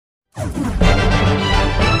Hey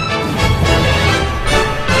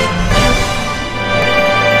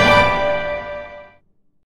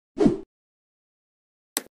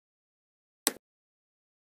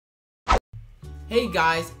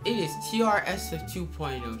guys, it is TRS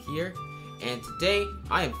 2.0 here, and today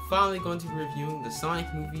I am finally going to be reviewing the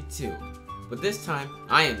Sonic movie 2. But this time,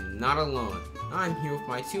 I am not alone. I'm here with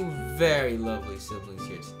my two very lovely siblings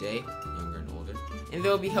here today, younger and older, and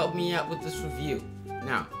they'll be helping me out with this review.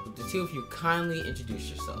 Now, would the two of you kindly introduce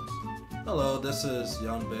yourselves? Hello, this is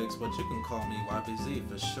Young Biggs, but you can call me YBZ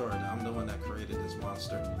for short. I'm the one that created this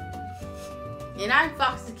monster. And I'm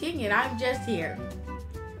Fox the King, and I'm just here.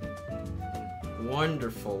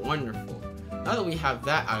 Wonderful, wonderful. Now that we have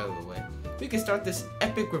that out of the way, we can start this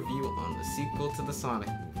epic review on the sequel to the Sonic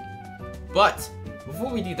movie. But,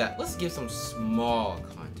 before we do that, let's give some small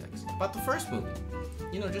context about the first movie.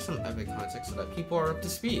 You know, just some epic context so that people are up to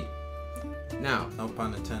speed. Now, No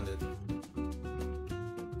pun intended.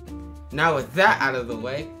 Now with that out of the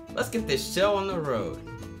way, let's get this show on the road.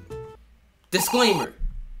 Disclaimer!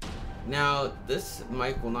 Now, this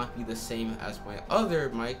mic will not be the same as my other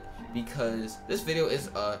mic because this video is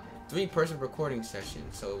a 3-person recording session,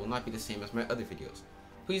 so it will not be the same as my other videos.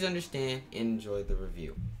 Please understand and enjoy the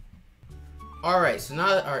review. Alright, so now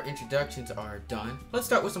that our introductions are done, let's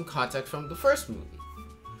start with some context from the first movie.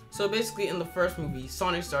 So basically in the first movie,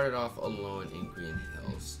 Sonic started off alone in Green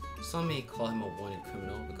Hills. Some may call him a wanted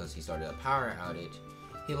criminal because he started a power outage.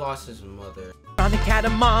 He lost his mother. Sonic had a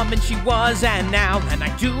mom and she was and now, and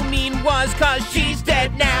I do mean was cause she's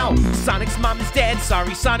dead now. Sonic's mom is dead,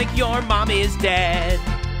 sorry Sonic, your mom is dead.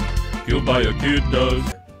 Killed by echidnas.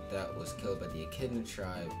 That was killed by the Echidna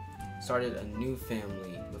tribe. Started a new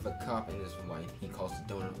family with a cop and his wife he calls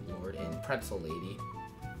the Donut Lord and Pretzel Lady.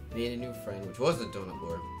 Made a new friend which was the Donut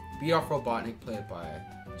Lord. Beat off Robotnik played by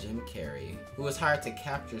Jim Carrey, who was hired to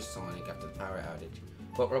capture Sonic after the power outage.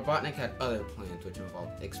 But Robotnik had other plans which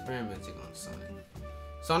involved experimenting on Sonic.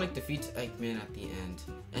 Sonic defeats Eggman at the end,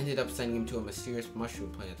 ended up sending him to a mysterious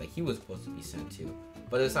mushroom planet that he was supposed to be sent to,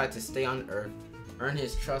 but decided to stay on Earth, earn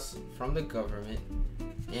his trust from the government,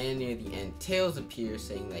 and near the end, Tails appears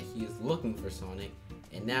saying that he is looking for Sonic,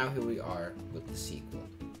 and now here we are with the sequel.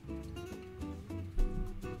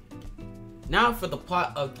 Now for the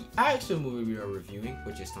plot of the actual movie we are reviewing,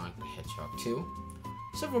 which is Sonic the Hedgehog 2.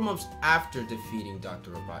 Several months after defeating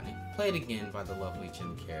Dr. Robotnik, played again by the lovely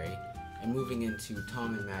Jim Carrey, and moving into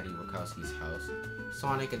Tom and Maddie Wachowski's house,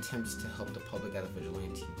 Sonic attempts to help the public as a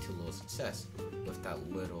vigilante to little success, with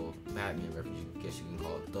that little Batman reference, I guess you can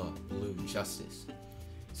call it the Blue Justice.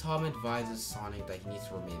 Tom advises Sonic that he needs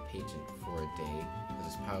to remain patient for a day,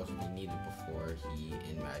 because his powers will be needed before he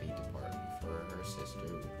and Maddie depart for her sister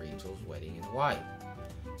Rachel's wedding in Hawaii.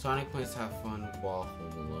 Sonic plans to have fun while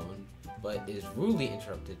home alone, but is rudely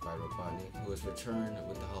interrupted by Robotnik, who has returned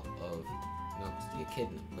with the help of Knuckles the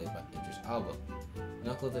Echidna, played by Idris Elba.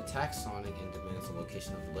 Knuckles attacks Sonic and demands the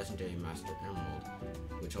location of the legendary Master Emerald,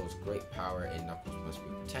 which holds great power and Knuckles must be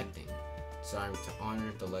protecting, desiring to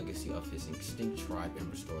honor the legacy of his extinct tribe and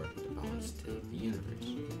restore the balance to the universe.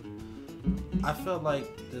 I felt like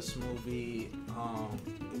this movie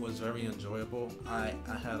was very enjoyable. I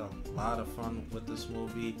had a lot of fun with this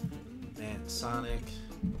movie, and Sonic's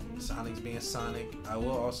being Sonic. I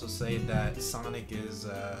will also say that Sonic is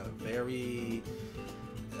very.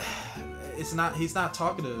 He's not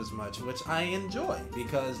talkative as much, which I enjoy,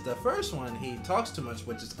 because the first one he talks too much,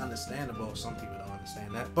 which is understandable. Some people don't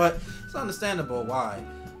understand that, but it's understandable why.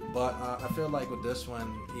 But I feel like with this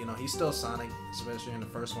one, you know, he's still Sonic, especially in the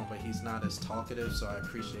first one, but he's not as talkative, so I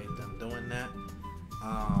appreciate them doing that.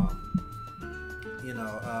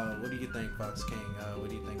 What do you think, Fox King? What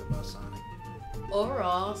do you think about Sonic?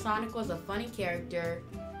 Overall, Sonic was a funny character.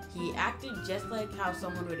 He acted just like how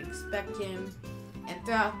someone would expect him. And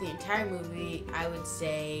throughout the entire movie, I would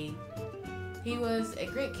say he was a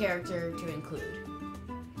great character to include.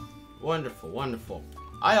 Wonderful, wonderful.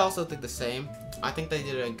 I also think the same. I think they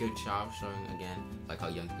did a good job showing, again, like how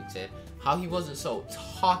Young Big said, how he wasn't so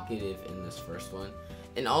talkative in this first one.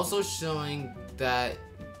 And also showing that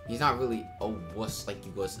he's not really a wuss like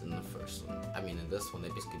he was in the first one. I mean, in this one, they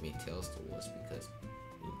basically made Tails the wuss because,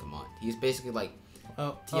 I mean, come on. He's basically like,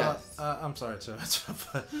 yes. I'm sorry to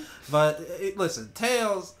but listen,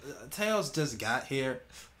 Tails just got here,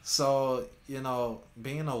 so you know,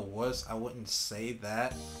 being a wuss, I wouldn't say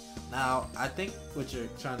that. Now, I think what you're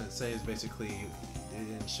trying to say is basically they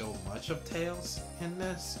didn't show much of Tails in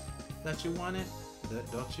this that you wanted.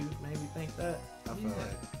 Don't you maybe think that? I feel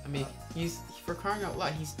like. I mean, he's, for crying out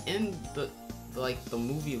loud, he's in the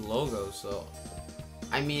movie logo, so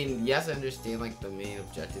I mean, yes, I understand like the main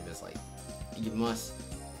objective is like you must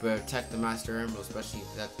protect the Master Emerald, especially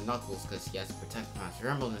protect Knuckles, because he has to protect the Master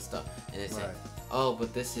Emerald and stuff. And it's like, oh,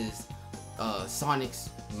 but this is Sonic's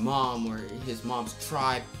mom or his mom's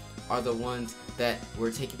tribe are the ones that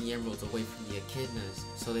were taking the emeralds away from the echidnas,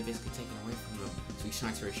 so they basically take it away from them. So he's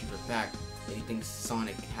trying to retrieve it back, and he thinks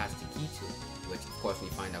Sonic has the key to it, which of course we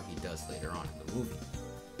find out he does later on in the movie.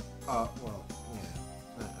 Well,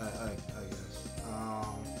 yeah, I guess.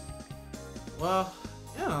 Well,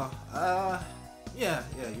 you know, yeah,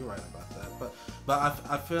 you're right about that. But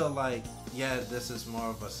I feel like, yeah, this is more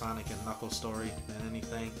of a Sonic and Knuckles story than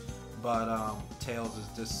anything. But Tails is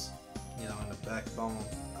just, you know, in the backbone.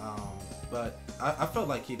 But I felt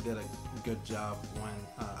like he did a good job when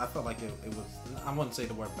I felt like it was, I wouldn't say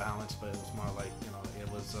the word balance, but it was more like, you know, it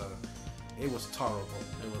was tolerable.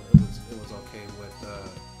 It was okay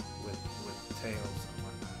with Tails and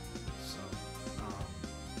whatnot. So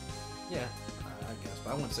yeah, I guess,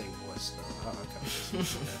 but I wouldn't say wuss though. I kind of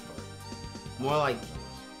that part. More like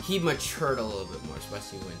he matured a little bit more,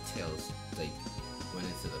 especially when Tails like went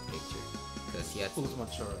into the picture, because he had to. Who's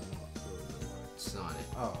maturing? Sonic.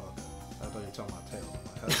 Oh, okay. I thought you were talking about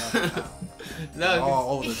Tails. No, all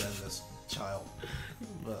older than this child.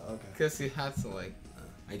 But okay. Because he had to like,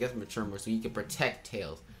 I guess mature more, so he could protect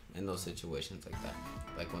Tails in those situations like that.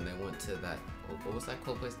 Like when they went to that, what was that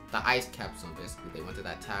cool place? The ice capsule. Basically, they went to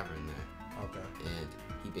that tavern there. Okay. And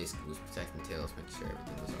he basically was protecting Tails, making sure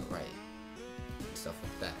everything was all right, and stuff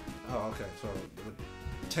like that. Oh, okay. So with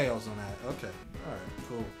Tails on that. Okay. All right.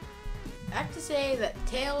 Cool. I have to say that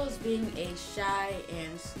Tails being a shy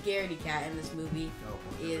and scaredy cat in this movie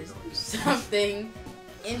is something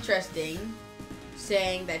interesting,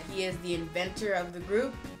 saying that he is the inventor of the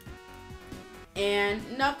group. And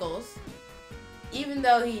Knuckles, even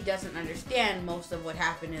though he doesn't understand most of what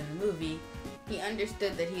happened in the movie, he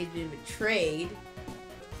understood that he had been betrayed,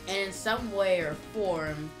 and in some way or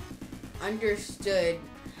form understood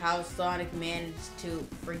how Sonic managed to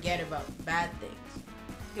forget about bad things.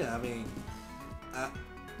 Yeah, I mean,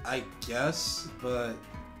 I guess, but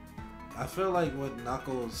I feel like with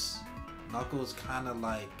Knuckles kind of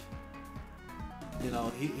like, you know,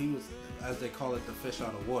 he was, as they call it, the fish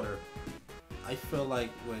out of water. I feel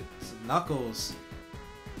like with Knuckles,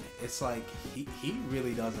 it's like he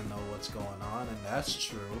really doesn't know what's going on, and that's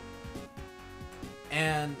true.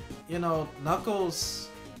 And, you know, Knuckles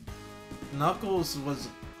was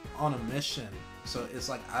on a mission. So it's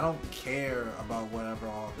like, I don't care about whatever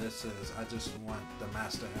all this is. I just want the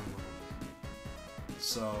Master Emerald.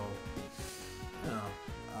 So, you know,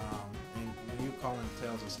 and you calling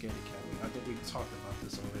Tails a scaredy cat, I think we talked about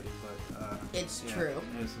this already, but It's yeah, true.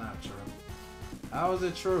 It's not true. How is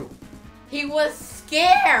it true? He was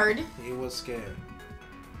scared. He was scared.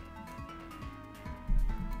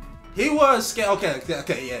 He was scared.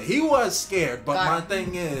 Okay, yeah, he was scared. But my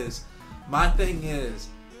thing is,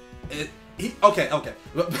 okay.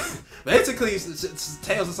 Basically,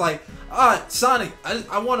 Tails is like, alright, Sonic,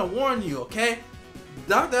 I want to warn you, okay?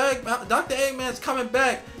 Dr. Eggman's coming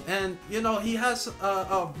back, and, you know, he has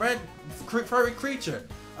a red furry creature.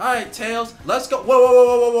 Alright, Tails, let's go.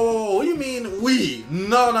 Whoa. What do you mean, we?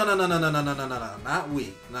 No, not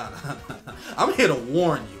we. No. I'm here to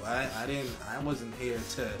warn you. I wasn't here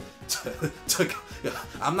to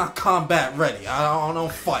I'm not combat ready. I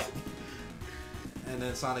don't fight. And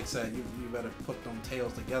then Sonic said, you better put them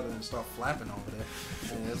tails together and start flapping over there.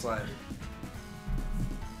 And it's like,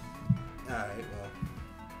 alright, well,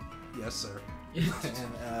 yes, sir.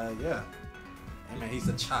 And, yeah. I mean, he's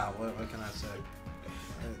a child. What can I say?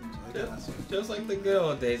 Just like the good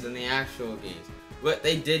old days in the actual games. But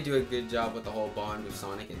they did do a good job with the whole bond with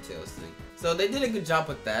Sonic and Tails thing. So they did a good job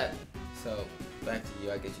with that. So, back to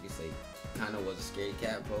you, I guess you could say, kind of was a scaredy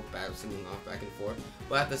cat, both bouncing off back and forth.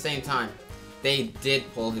 But at the same time, they did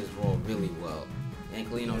pull his role really well.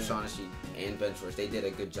 Angelino, Shaughnessy, and Ben Schwartz, they did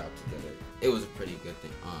a good job together. It was a pretty good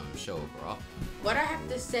thing, show overall. What I have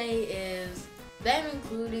to say is, them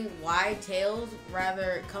including why Tails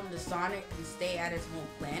rather come to Sonic and stay at his home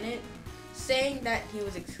planet, saying that he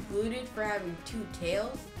was excluded for having two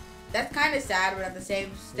tails, that's kind of sad, but at the same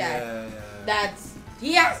step,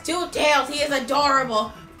 he has two tails, he is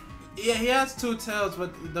adorable. Yeah, he has two tails,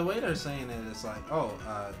 but the way they're saying it is like,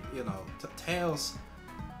 you know, Tails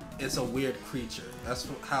is a weird creature. That's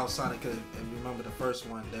how Sonic, if you remember the first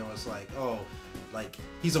one, there was like, like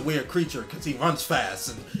he's a weird creature because he runs fast,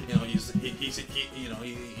 and you know he's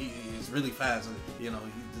really fast, and you know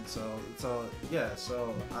so yeah.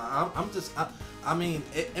 So I mean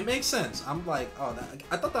it makes sense. I'm like,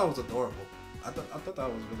 I thought that was adorable. I thought that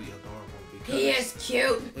was really adorable. Because, he is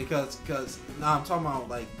cute. Because I'm talking about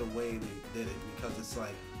like the way they did it, because it's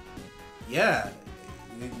like, yeah,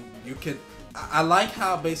 you could. I like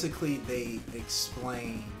how basically they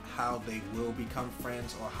explain how they will become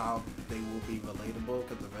friends or how they will be relatable.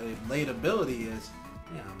 Because the relatability is,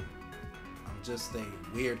 yeah, I'm just a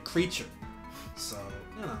weird creature. So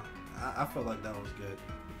you know, I feel like that was good.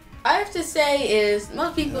 I have to say is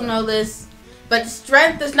most people know this, but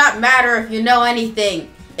strength does not matter if you know anything.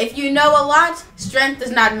 If you know a lot, strength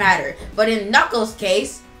does not matter. But in Knuckles'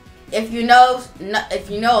 case, if you know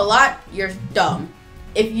a lot, you're dumb.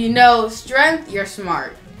 If you know strength, you're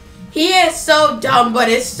smart. He is so dumb, but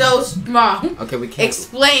is so strong. Okay, we can't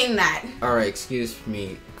explain that. All right, excuse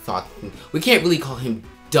me. We can't really call him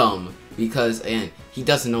dumb because, and he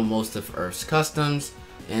doesn't know most of Earth's customs,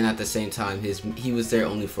 and at the same time, he was there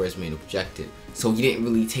only for his main objective. So he didn't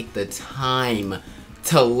really take the time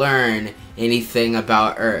to learn anything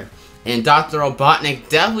about Earth. And Dr. Robotnik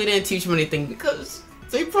definitely didn't teach him anything because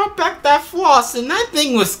they brought back that floss, and that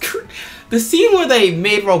thing was the scene where they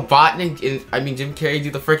made Robotnik, Jim Carrey,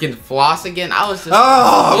 do the freaking floss again. I was just,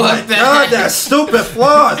 oh my god, that stupid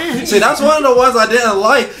floss. See, that's one of the ones I didn't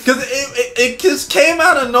like because it just came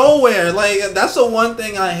out of nowhere. Like that's the one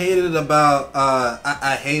thing I hated about.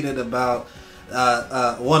 I hated about.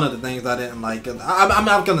 One of the things I didn't like. I'm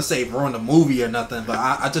not gonna say ruin the movie or nothing, but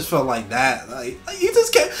I just felt like that. Like you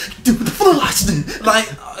just can't do the floss. Like,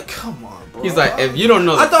 come on, bro. He's like, if you don't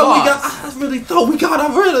know, I really thought we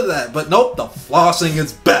got rid of that, but nope. The flossing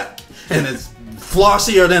is back, and it's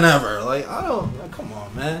flossier than ever. Like I don't. Come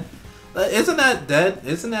on, man. Isn't that dead?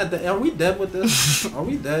 Isn't that dead? Are we dead with this? Are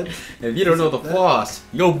we dead? If you don't know the floss,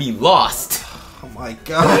 you'll be lost. Oh my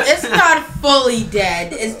god. It's not fully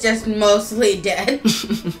dead. It's just mostly dead.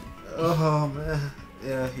 Oh man.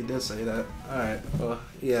 Yeah, he did say that. Alright. Well,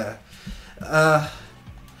 yeah.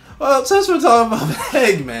 Well, since we're talking about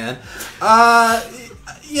Eggman,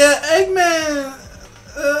 yeah, Eggman.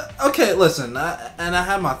 Okay, listen, and I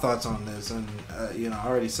have my thoughts on this, and I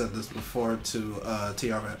already said this before to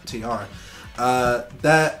TR,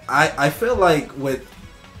 that I feel like with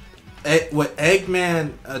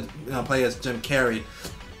Eggman, play as Jim Carrey,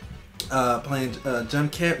 Jim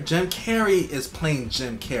Carrey is playing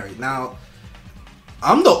Jim Carrey. Now,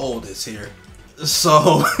 I'm the oldest here,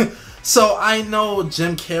 so I know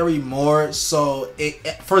Jim Carrey more. So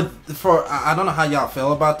for I don't know how y'all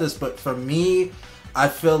feel about this, but for me, I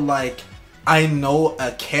feel like I know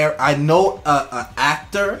a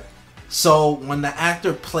actor. So when the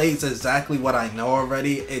actor plays exactly what I know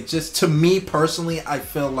already, it just, to me personally, I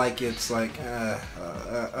feel like it's like,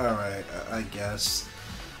 alright, I guess.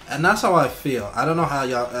 And that's how I feel. I don't know how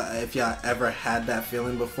y'all, if y'all ever had that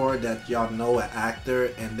feeling before, that y'all know an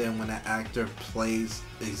actor, and then when an actor plays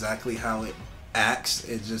exactly how it acts,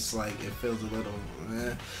 it just like, it feels a little,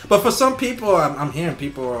 But for some people, I'm hearing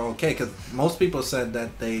people are okay, because most people said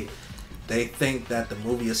that they think that the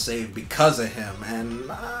movie is saved because of him, and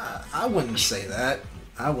I wouldn't say that.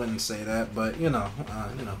 But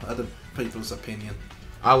other people's opinion.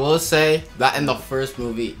 I will say that in the first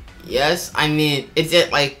movie, yes, I mean,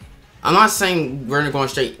 I'm not saying we're going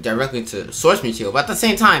straight directly to source material, but at the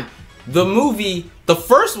same time, the movie, the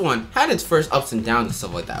first one, had its first ups and downs and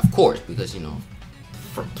stuff like that, of course, because, the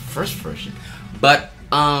first version. But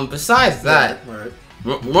besides that,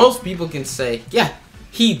 most people can say, yeah,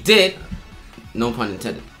 he did, no pun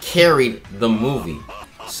intended, carried the movie.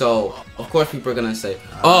 So, of course, people are gonna say,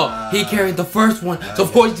 oh, he carried the first one, so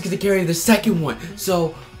of course he's gonna carry the second one.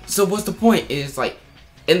 So what's the point? Is like,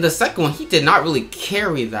 in the second one, he did not really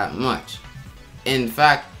carry that much. In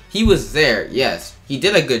fact, he was there, yes. He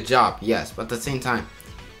did a good job, yes. But at the same time,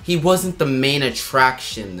 he wasn't the main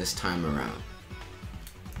attraction this time around.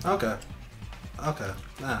 Okay.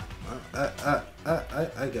 Nah. I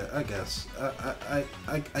guess.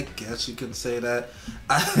 I guess you can say that.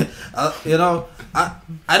 I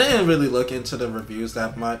didn't really look into the reviews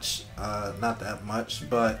that much. Not that much,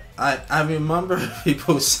 but I remember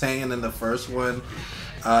people saying in the first one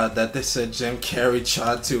that they said Jim Carrey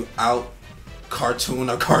tried to out cartoon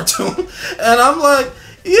a cartoon, and I'm like,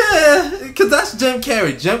 yeah, because that's Jim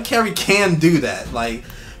Carrey. Jim Carrey can do that. Like,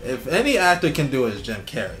 if any actor can do it, it's Jim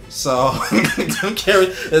Carrey. So Jim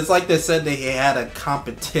Carrey, it's like they said that he had a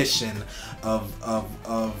competition of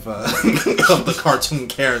the cartoon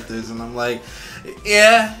characters, and I'm like,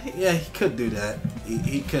 yeah, he could do that.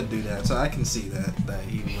 He could do that. So I can see that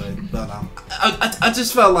he would. But I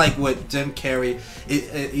just felt like with Jim Carrey,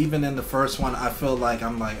 even in the first one, I feel like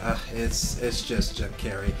I'm like, it's just Jim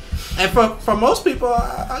Carrey. And for most people,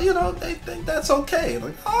 they think that's okay.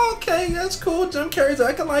 Like, oh, okay, that's cool. Jim Carrey's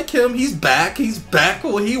acting like him. He's back. He's back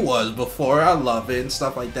who he was before. I love it and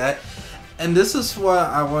stuff like that. And this is what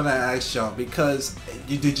I want to ask y'all, because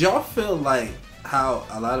did y'all feel like how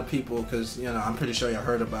a lot of people, because you know, I'm pretty sure you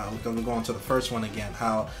heard about. We're gonna go into the first one again.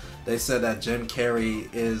 How they said that Jim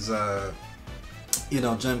Carrey is,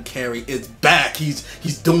 Jim Carrey is back.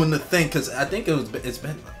 He's doing the thing. Because I think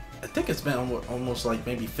it's been almost like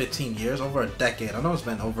maybe 15 years, over a decade. I know it's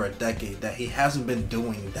been over a decade that he hasn't been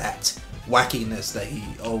doing that wackiness that he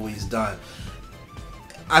always done.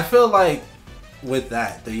 I feel like with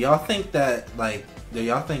that, do y'all think that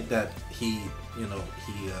he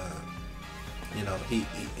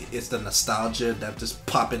it's the nostalgia that just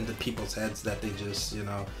pop into people's heads that they just,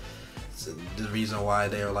 the reason why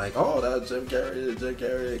they're like, oh, that's Jim Carrey,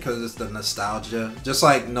 because it's the nostalgia. Just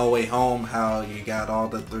like No Way Home, how you got all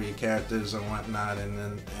the 3 characters and whatnot,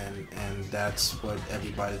 and that's what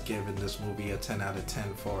everybody's giving this movie a 10 out of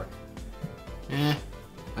 10 for.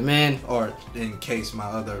 I mean, or in case my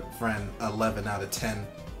other friend, 11 out of 10.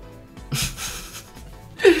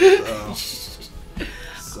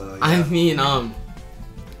 So, yeah. I mean,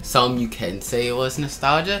 some you can say it was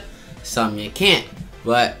nostalgia, some you can't.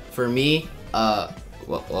 But for me,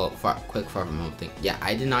 quick far from home thing. Yeah,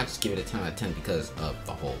 I did not just give it a 10 out of 10 because of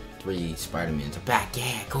the whole 3 Spider-Mans are back.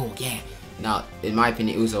 Yeah, cool, yeah. Now, in my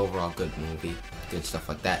opinion, it was an overall good movie, good stuff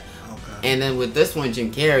like that. Okay. And then with this one,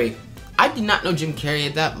 Jim Carrey, I did not know Jim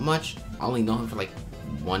Carrey that much. I only know him for like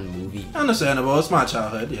 1 movie. Understandable. It's my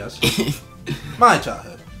childhood, yes. My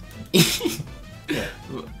childhood. Yeah.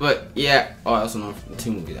 But yeah, I also know him from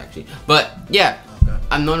 2 movies actually. But yeah, okay.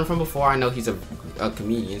 I've known him from before. I know he's a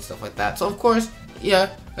comedian and stuff like that. So of course, yeah,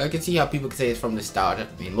 I can see how people can say it's from nostalgia.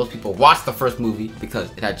 I mean, most people watched the first movie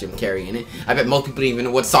because it had Jim Carrey in it. I bet most people didn't even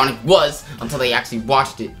know what Sonic was until they actually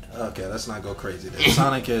watched it. Okay, let's not go crazy there.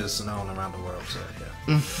 Sonic is known around the world, so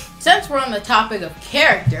yeah. Since we're on the topic of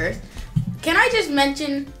characters, can I just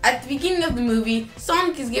mention, at the beginning of the movie,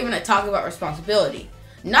 Sonic is given a talk about responsibility.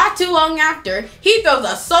 Not too long after, he throws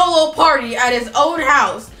a solo party at his own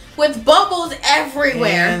house with bubbles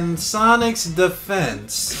everywhere. In Sonic's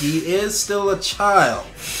defense, he is still a child.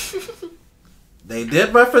 They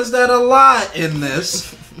did reference that a lot in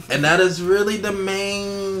this, and that is really the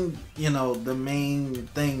main, the main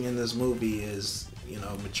thing in this movie is,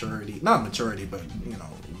 maturity. Not maturity, but,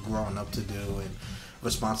 growing up to do and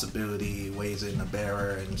responsibility, ways in the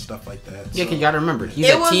bearer and stuff like that. Yeah, because you gotta remember, he's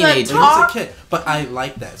a teenager. He's a kid, but I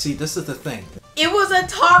like that. See, this is the thing. It was a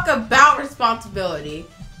talk about responsibility,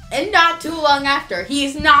 and not too long after,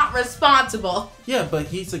 he's not responsible. Yeah, but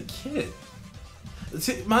he's a kid.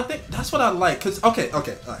 See, my thing, that's what I like. Cause okay, all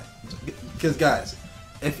right. Cause guys,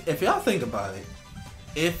 if y'all think about it,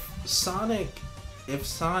 if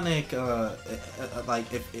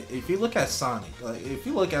you look at Sonic, like if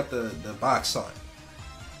you look at the box art,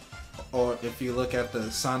 or if you look at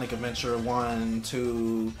the Sonic Adventure 1,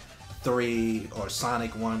 2, 3, or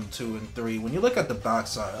Sonic 1, 2, and 3, when you look at the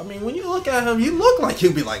box art, I mean, when you look at him, you look like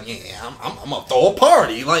he'll be like, yeah, I'm gonna throw a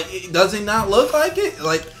party. Like, does he not look like it?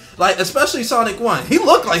 Like especially Sonic 1, he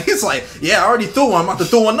looked like he's like, yeah, I already threw one, I'm about to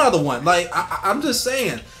throw another one. Like, I'm just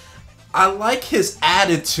saying, I like his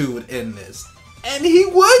attitude in this, and he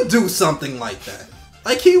would do something like that.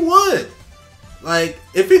 Like, he would. Like,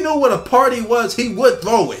 if he knew what a party was, he would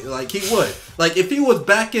throw it. Like, he would. Like, if he was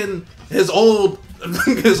back in his old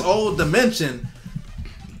dimension,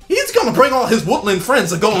 he's gonna bring all his woodland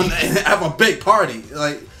friends to go and have a big party.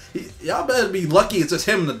 Like, y'all better be lucky it's just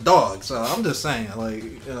him and the dog. So, I'm just saying, like,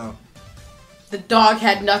 The dog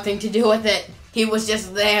had nothing to do with it. He was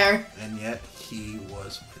just there. And yet, he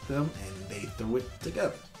was with them, and they threw it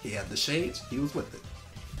together. He had the shades, he was with it.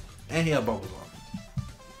 And he had bubbles on.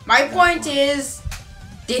 My point is,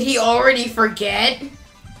 did he already forget?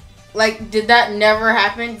 Like, did that never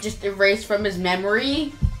happen? Just erased from his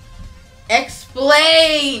memory?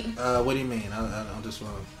 Explain! What do you mean? I just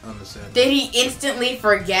want to understand. Did he instantly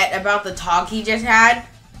forget about the talk he just had?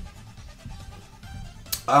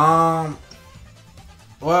 Well,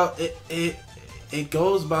 it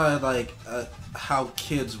goes by, like, how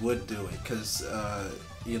kids would do it. Because,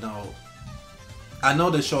 I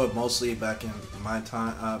know they show it mostly back in my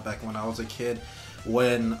time, back when I was a kid,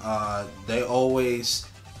 when they always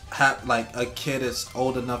have, like, a kid is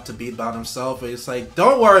old enough to be by themselves, it's like,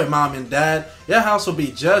 don't worry, mom and dad, your house will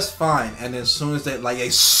be just fine. And as soon as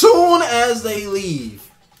they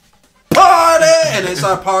leave, party, and they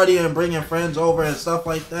start partying and bringing friends over and stuff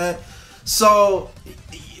like that. So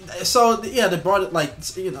yeah, they brought it, like,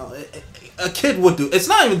 a kid would do. It's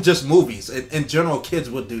not even just movies. In general, kids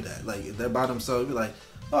would do that. Like, they're by themselves, be like,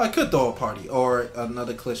 oh, I could throw a party. Or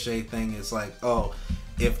another cliche thing is like, oh,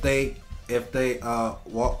 if they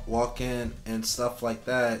walk in and stuff like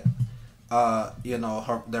that,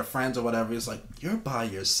 their friends or whatever, it's like, you're by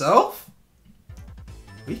yourself?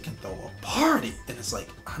 we can throw a party. And it's like,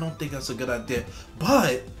 I don't think that's a good idea.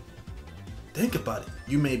 But think about it.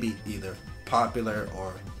 You may be either popular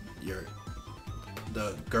or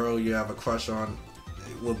the girl you have a crush on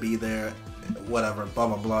will be there, whatever, blah,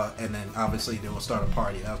 blah, blah. And then obviously they will start a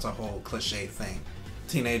party. That's a whole cliche thing.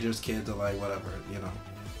 Teenagers, kids are like, whatever, you know,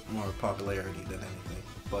 more popularity than anything.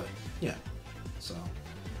 But yeah, so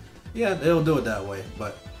yeah, they'll do it that way.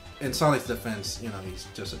 But in Sonic's defense, you know, he's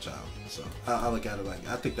just a child. So I look at it like,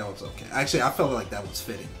 I think that was okay. Actually, I felt like that was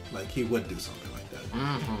fitting. Like, he would do something like that.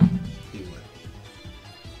 Mm-hmm. He would.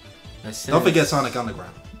 Don't Don't forget Sonic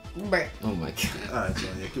Underground. Right. Oh my god. Alright, so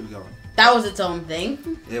yeah, keep going. That was its own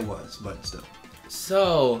thing. It was, but still.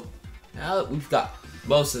 So now that we've got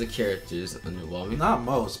most of the characters underwhelming. Not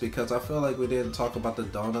most, because I feel like we didn't talk about the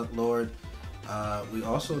Donut Lord. We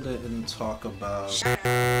also didn't talk about...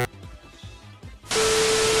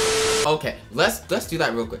 Okay, let's do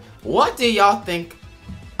that real quick. What do y'all think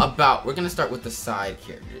about? We're gonna start with the side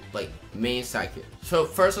character, like main side character. So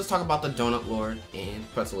first, let's talk about the Donut Lord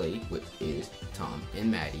and Pretzel Lady, which is Tom and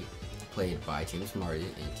Maddie, played by James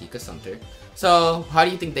Martin and Tika Sumpter. So how do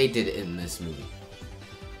you think they did it in this movie?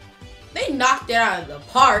 They knocked it out of the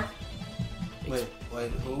park. Wait,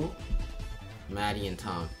 who? Maddie and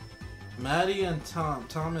Tom. Maddie and Tom.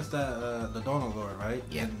 Tom is that the Donut Lord, right?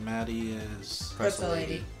 Yeah. And Maddie is... Pretzel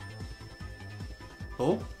Lady.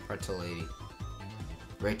 Who? Pretzel Lady.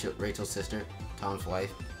 Rachel's sister, Tom's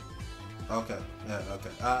wife. Okay, yeah, okay.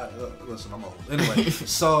 Listen, I'm old. Anyway,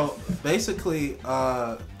 so basically,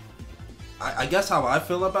 I guess how I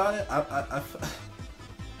feel about it,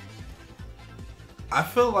 I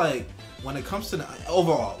feel like when it comes to the,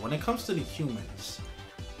 overall, when it comes to the humans,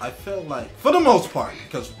 I feel like, for the most part,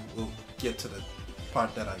 because we'll get to the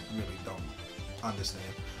part that I really don't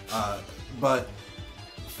understand, but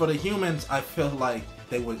for the humans, I feel like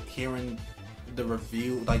they were hearing the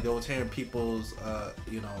review, like they was hearing people's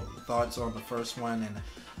you know, thoughts on the first one and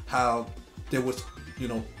how there was, you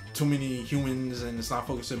know, too many humans and it's not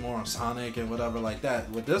focusing more on Sonic and whatever like that.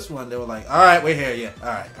 With this one, they were like, all right, we're here, yeah, all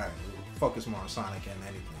right, we'll focus more on Sonic and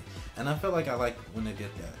anything. And I feel like I like when they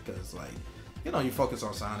did that, because like, you know, you focus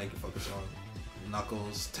on Sonic, you focus on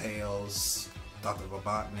Knuckles, Tails, Dr.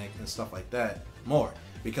 Robotnik and stuff like that more.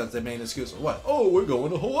 Because they made an excuse of what? Oh, we're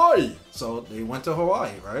going to Hawaii. So they went to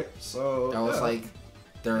Hawaii, right? So that was like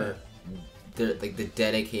their like the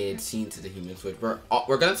dedicated scene to the humans, which we're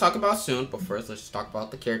gonna talk about soon. But first, let's just talk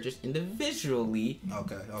about the characters individually.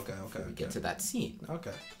 Okay. We get to that scene.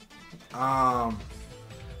 Okay. I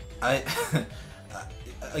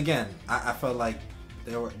again, I felt like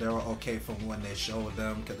they were okay from when they showed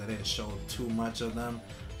them, because they didn't show too much of them.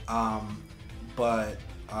 But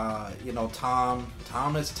you know, Tom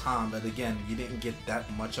is Tom, but again, you didn't get that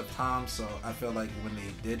much of Tom, so I feel like when they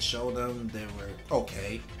did show them, they were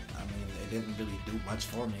okay. I mean, they didn't really do much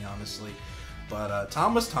for me, honestly. But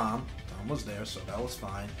Tom was Tom. Tom was there, so that was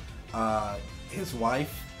fine. His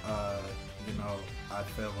wife, you know, I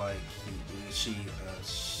feel like she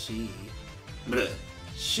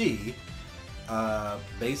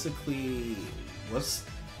basically was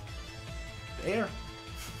there,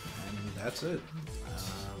 and that's it.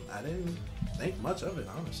 I didn't think much of it,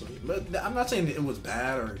 honestly. But I'm not saying that it was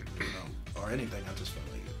bad or, you know, or anything. I just felt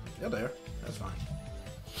like they're there. That's fine.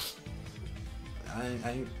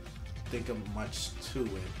 I didn't think of much to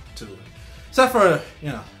it. Except for,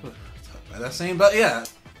 you know, that scene. But yeah.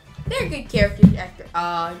 They're good characters, actor.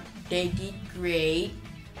 They did great.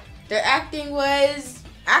 Their acting was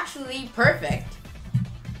actually perfect.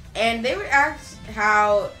 And they would act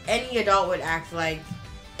how any adult would act, like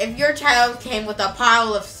if your child came with a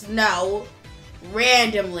pile of snow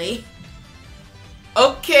randomly.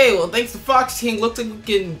 Okay, well, thanks to Fox King. Looks like we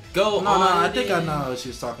can go on. No, I think I know what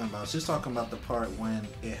she's talking about. She's talking about the part when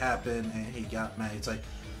it happened and he got mad. It's like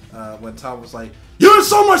when Tom was like, "You're in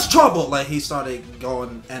so much trouble!" Like he started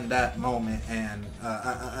going in that moment, and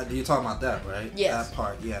you're talking about that, right? Yes. That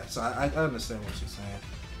part, yeah. So I understand what she's saying.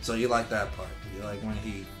 So you like that part? You like when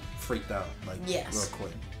he freaked out, like real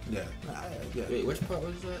quick? Yeah. Yeah. Wait, which part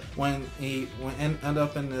was that? When he end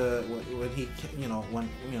up in the when he when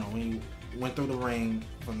he went through the ring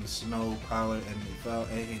from the snow pile and he fell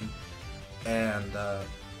and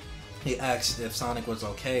he asked if Sonic was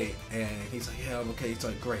okay, and he's like, "Yeah, I'm okay." He's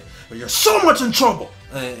like, "Great, but you're so much in trouble."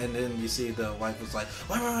 And then you see the wife was like,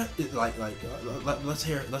 "Wait, like let's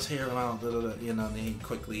hear him out." You know, and he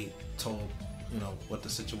quickly told what the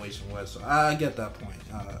situation was. So I get that point.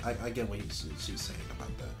 I get what she's saying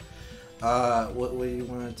about that. What you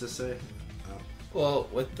wanted to say? Well,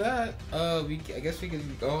 with that, I guess we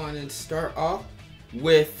can go on and start off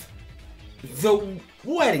with the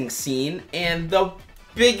wedding scene and the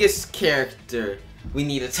biggest character we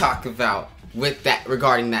need to talk about with that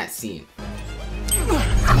regarding that scene.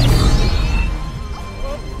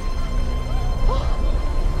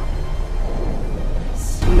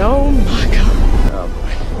 No. Oh god. Oh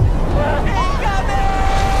boy.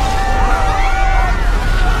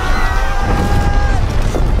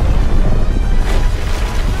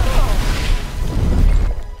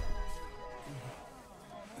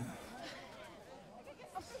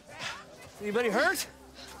 Anybody hurt?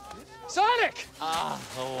 Sonic! Ah,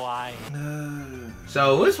 Hawaii.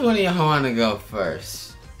 So which one of y'all want to go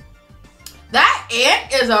first? That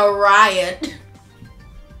ant is a riot.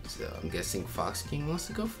 So I'm guessing Fox King wants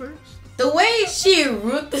to go first? The way she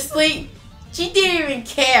ruthlessly, she didn't even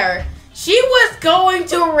care. She was going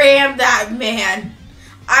to ram that man.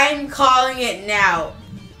 I'm calling it now.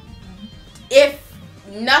 If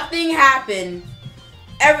nothing happened,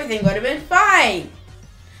 everything would have been fine.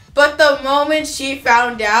 But the moment she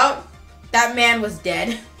found out, that man was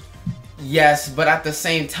dead. Yes, but at the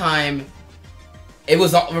same time, it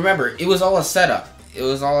was all, remember, it was all a setup. It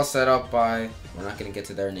was all a setup by, we're not gonna get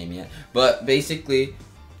to their name yet, but basically,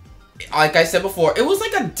 like I said before, it was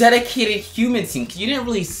like a dedicated human scene. 'Cause you didn't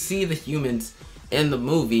really see the humans in the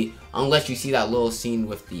movie unless you see that little scene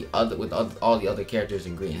with all the other characters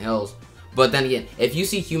in Green Hills. But then again, if you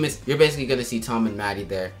see humans, you're basically gonna see Tom and Maddie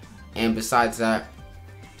there, and besides that,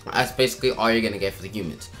 that's basically all you're gonna get for the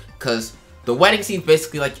humans. Cause the wedding scene is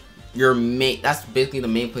basically like your main. That's basically the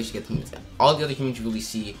main place you get the humans. All the other humans you really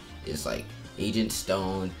see is like Agent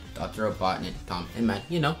Stone, Dr. Robotnik, Tom, and Matt.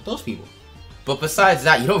 You know, those people. But besides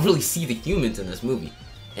that, you don't really see the humans in this movie.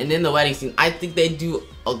 And in the wedding scene, I think they do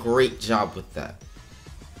a great job with that.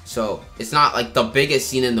 So it's not like the biggest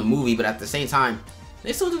scene in the movie, but at the same time,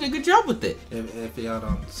 they still did a good job with it. If y'all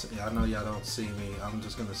don't, I know y'all don't see me. I'm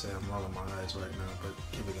just gonna say I'm rolling my eyes right now, but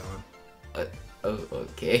keep it going. Oh,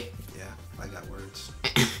 okay. Yeah, I got words.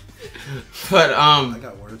 But I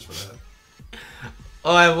got words for that.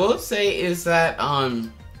 all I will say is that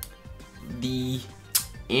the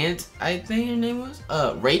aunt, I think her name was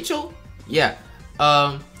Rachel. Yeah.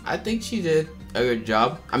 I think she did a good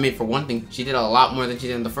job. I mean, for one thing, she did a lot more than she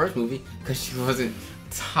did in the first movie because she wasn't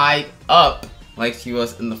tied up like she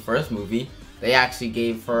was in the first movie. They actually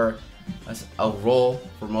gave her a role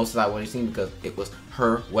for most of that wedding scene because it was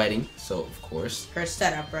her wedding, so of course. Her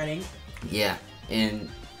setup wedding. Yeah, and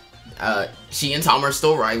she and Tom are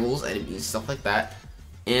still rivals, enemies, stuff like that.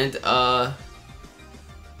 And the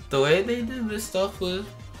way they did this stuff was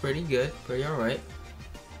pretty good, pretty alright.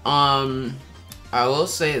 I will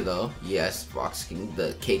say though, yes, Fox King,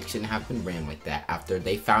 the cake shouldn't have been ran like that after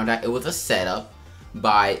they found out it was a setup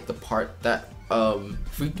by the part that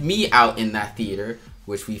freaked me out in that theater,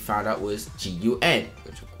 which we found out was GUN,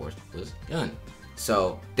 which of course was gun.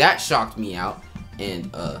 So that shocked me out,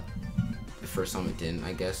 and for some it didn't,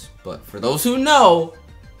 I guess. But for those who know,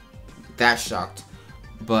 that shocked.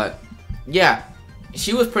 But yeah,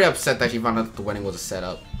 she was pretty upset that she found out that the wedding was a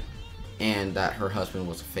setup and that her husband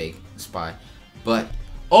was a fake spy. But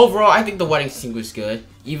overall, I think the wedding scene was good.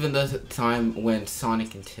 Even the time when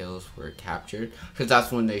Sonic and Tails were captured, because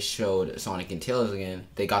that's when they showed Sonic and Tails again.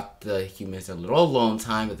 They got the humans a little alone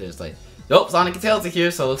time, but there's like, nope, Sonic and Tails are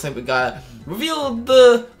here, so it looks like we got revealed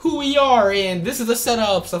who we are, and this is a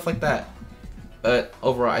setup, stuff like that. But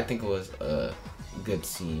overall, I think it was a good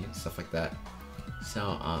scene, stuff like that.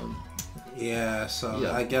 So, yeah, so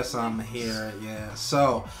yeah. I guess I'm here, yeah.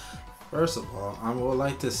 So, first of all, I would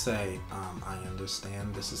like to say, I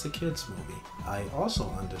understand this is a kid's movie. I also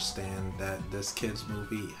understand that this kid's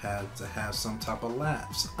movie had to have some type of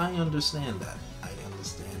laughs. I understand that. I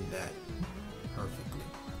understand that perfectly.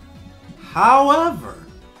 However,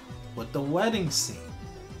 with the wedding scene,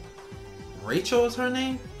 Rachel is her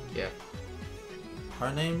name? yeah,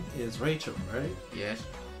 Her name is Rachel, right? yes.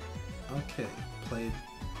 Okay, played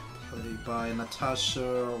by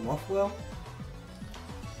Natasha Rothwell.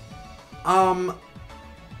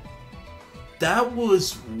 That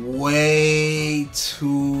was way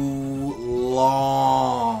too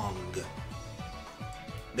long.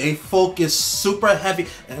 They focused super heavy,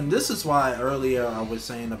 and this is why earlier I was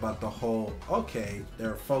saying about the whole, okay,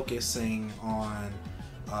 they're focusing on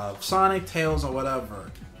Sonic, Tails, or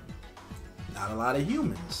whatever. Not a lot of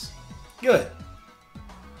humans. Good.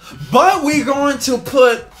 But we're going to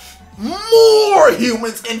put more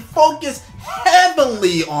humans and focus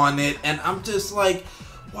heavily on it, and I'm just like,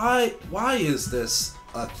 why is this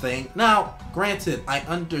a thing? Now, granted, I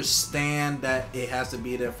understand that it has to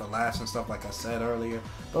be there for laughs and stuff like I said earlier,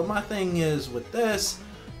 but my thing is with this,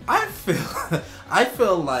 I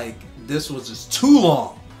feel like this was just too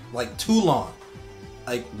long,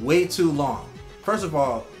 like way too long. first of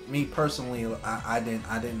all, me personally, I didn't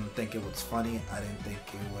think it was funny. I didn't think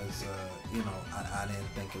it was, I didn't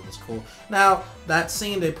think it was cool. Now, that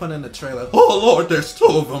scene they put in the trailer, oh Lord, there's 2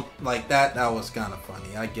 of them. Like that was kind of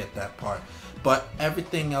funny. I get that part. But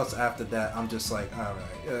everything else after that, I'm just like, all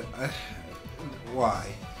right, why?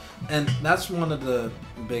 And that's one of the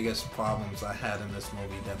biggest problems I had in this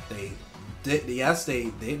movie, that they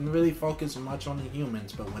didn't really focus much on the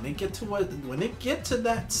humans, but when they get to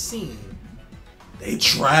that scene, they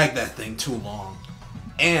drag that thing too long.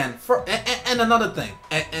 And another thing,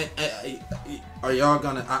 are y'all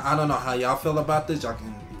gonna? I don't know how y'all feel about this. Y'all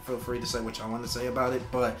can feel free to say what y'all want to say about it,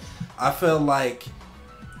 but I feel like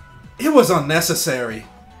it was unnecessary.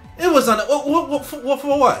 It was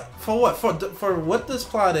for what? For what this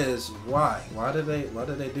plot is? Why? Why did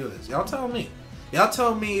they do this? Y'all tell me. Y'all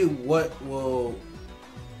tell me what will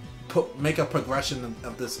make a progression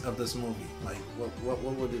of this movie. Like what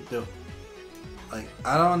would it do? Like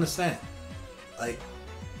I don't understand. Like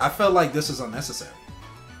I felt like this is unnecessary.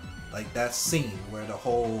 Like that scene where the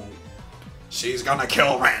whole she's gonna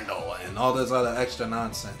kill Randall and all this other extra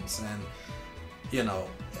nonsense, and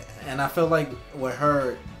and I feel like with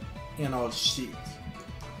her,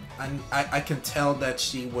 I can tell that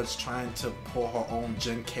she was trying to pull her own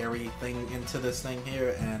Jim Carrey thing into this thing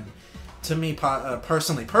here, and to me,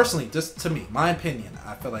 personally, just to me, my opinion,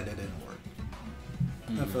 I feel like that didn't work.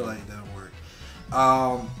 I feel like it didn't work.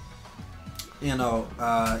 I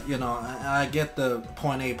get the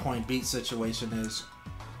point A, point B situation is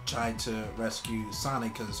trying to rescue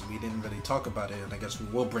Sonic, because we didn't really talk about it, and I guess we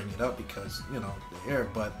will bring it up because they're here.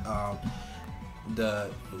 But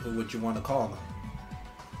what you want to call them?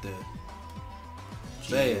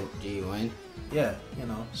 G-U-N? Yeah,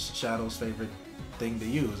 Shadow's favorite thing to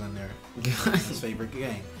use in his favorite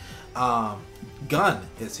game. Gun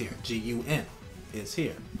is here. G-U-N is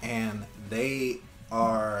here, and they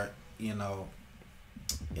are,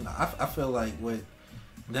 I feel like with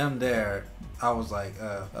them there, I was like,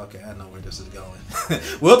 okay, I know where this is going.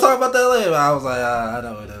 We'll talk about that later. I was like, I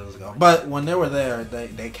know where this is going. But when they were there,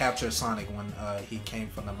 they captured Sonic when he came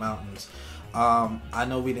from the mountains. I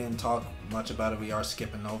know we didn't talk much about it. We are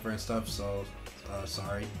skipping over and stuff, so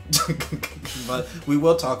sorry. But we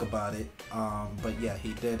will talk about it. But yeah,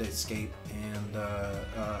 he did escape, and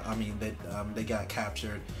they got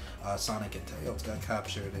captured. Sonic and Tails got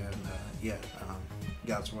captured, and you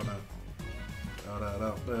guys wanna throw that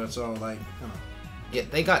out there? So like, Yeah,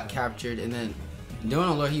 they got captured, and then doing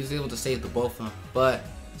a lot, he was able to save the both of them. But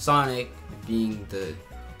Sonic, being the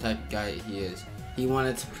type of guy he is, he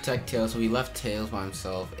wanted to protect Tails, so he left Tails by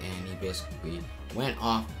himself, and he basically went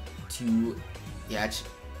off to catch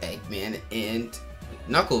Eggman and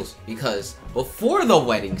Knuckles, because before the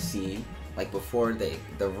wedding scene, like before the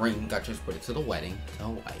ring got transported to the wedding to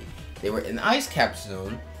Hawaii, they were in the ice cap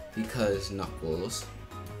zone because Knuckles,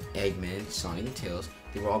 Eggman, Sonic, and Tails,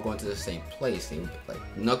 they were all going to the same place. They were,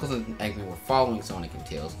 like, Knuckles and Eggman were following Sonic and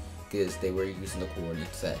Tails because they were using the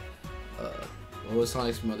coordinates that what was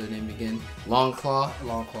Sonic's mother name again? Longclaw?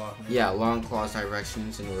 Longclaw. Yeah, Longclaw's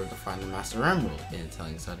directions in order to find the Master Emerald, and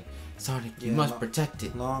telling Sonic, you must protect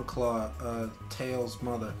it. Longclaw, Tails'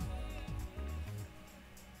 mother.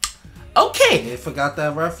 Okay! They forgot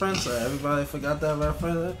that reference? Everybody forgot that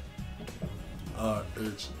reference?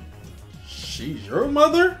 She's your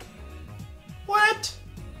mother? What?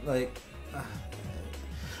 Like,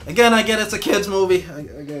 again, I get it's a kid's movie. I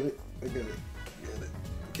get it.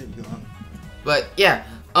 Keep going. But yeah,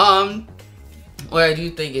 what I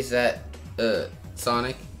do think is that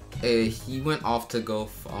Sonic, he went off to go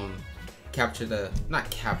capture not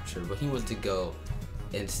capture, but he went to go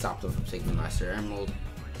and stop them from taking the Master Emerald,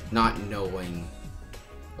 not knowing,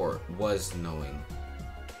 or was knowing,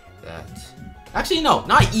 that... Actually, no,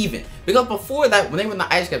 not even. Because before that, when they were in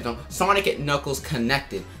the ice cap zone, Sonic and Knuckles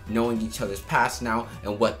connected, knowing each other's past now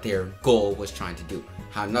and what their goal was trying to do.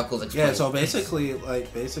 How Knuckles explained. Yeah, so basically,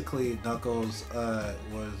 Knuckles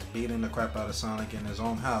was beating the crap out of Sonic in his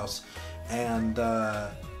own house, and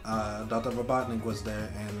Dr. Robotnik was there,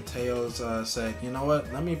 and Tails said, you know what,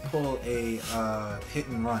 let me pull a hit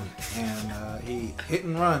and run, and he hit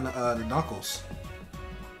and run Knuckles.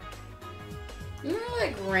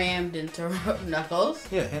 Like rammed into Knuckles.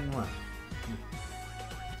 Yeah, hit and run.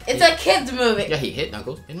 It's a kid's movie. Yeah, he hit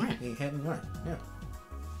Knuckles and ran. He hit and run. Yeah.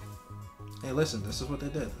 Hey, listen, this is what they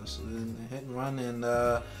did. This is a hit and run, and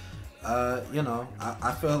I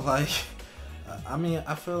feel like,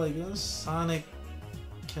 I feel like Sonic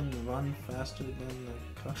can run faster than the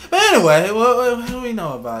car. But anyway, what do we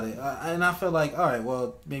know about it? And I feel like, all right,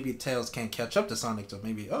 well, maybe Tails can't catch up to Sonic, so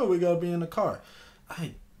maybe, we gotta be in the car.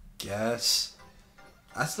 I guess.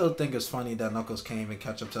 I still think it's funny that Knuckles can't even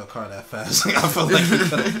catch up to a car that fast. I feel like he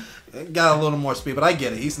could've got a little more speed, but I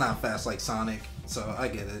get it. He's not fast like Sonic, so I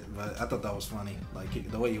get it. But I thought that was funny,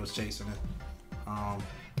 like the way he was chasing it.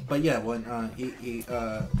 But yeah, when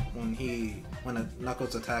when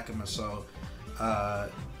Knuckles attack him or so,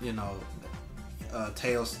 you know,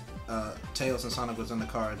 Tails and Sonic was in the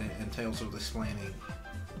car, and Tails was explaining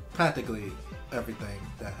practically everything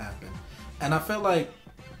that happened. And I feel like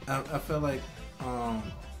on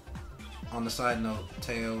the side note,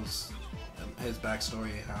 Tails, his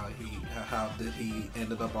backstory, how did he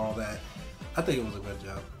ended up all that. I think it was a good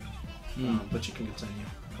job. But you can continue.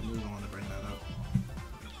 I really want to bring that up.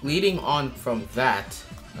 Leading on from that,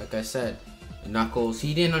 like I said, Knuckles,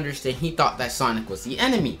 he didn't understand. He thought that Sonic was the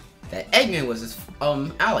enemy, that Eggman was his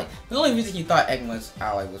ally. The only reason he thought Eggman was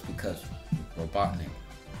ally was because Robotnik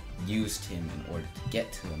used him in order to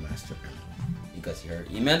get to the Master Emerald. Because he heard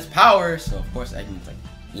immense power, so of course Eggman's like,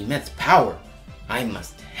 immense power, I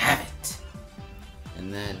must have it.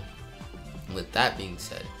 And then, with that being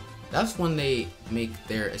said, that's when they make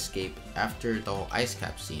their escape after the whole ice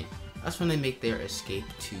cap scene. That's when they make their escape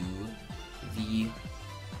to the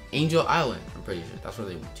Angel Island. I'm pretty sure that's where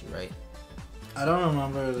they went to, right? I don't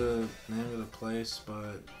remember the name of the place,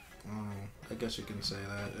 but I guess you can say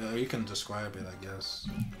that. Or you can describe it, I guess.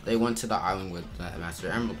 They went to the island where the Master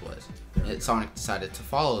Emerald was. And Sonic decided to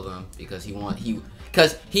follow them because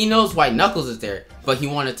because he knows why Knuckles is there, but he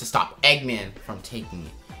wanted to stop Eggman from taking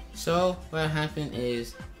it. So what happened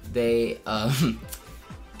is they was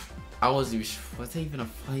that even a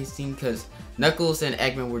funny scene? Because Knuckles and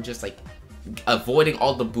Eggman were just like avoiding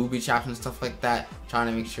all the booby traps and stuff like that, trying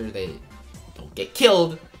to make sure they don't get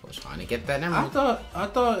killed. Was trying to get that emerald. I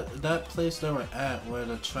thought that place they were at, where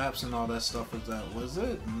the traps and all that stuff was at, was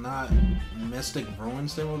it not Mystic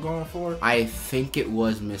Ruins they were going for? I think it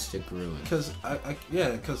was Mystic Ruins. Cause I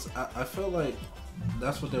feel like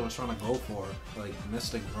that's what they were trying to go for, like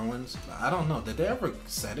Mystic Ruins. I don't know. Did they ever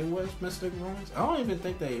said it was Mystic Ruins? I don't even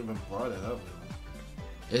think they even brought it up.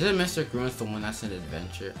 Is it Mystic Ruins the one that's an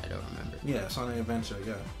adventure? I don't remember. Yeah, Sonic Adventure.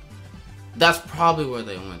 Yeah. That's probably where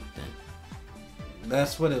they went then.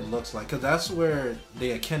 That's what it looks like, because that's where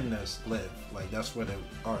the Echidnas live. Like, that's where the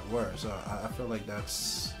art were. So I feel like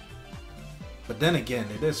that's... But then again,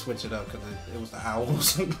 they did switch it up, because it was the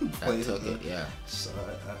Owls place. That took it, yeah. So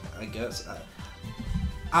I guess...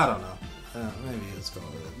 I don't know. Maybe it's going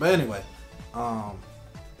to... But anyway.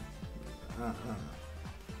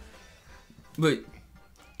 But,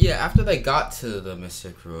 yeah, after they got to the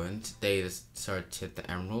Mystic Ruins, they just started to hit the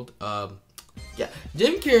Emerald. Yeah,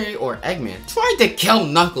 Jim Carrey or Eggman tried to kill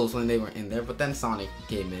Knuckles when they were in there, but then Sonic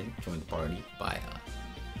came in, joined the party by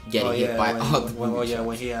getting hit by all the booby traps.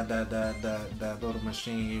 When he had that little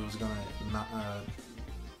machine, he was gonna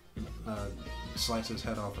slice his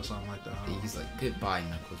head off or something like that. He's like, goodbye,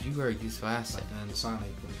 Knuckles. You were useful asset. And Sonic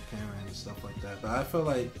came in and stuff like that. But I feel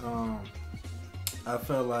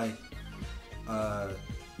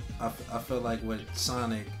like with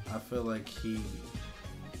Sonic, I feel like he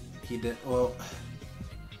did well.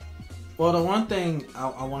 The one thing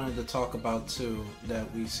I wanted to talk about too that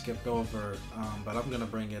we skipped over, but I'm gonna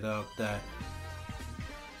bring it up, that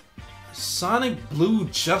Sonic blew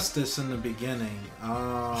Justice in the beginning.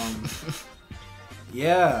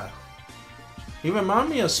 Yeah, he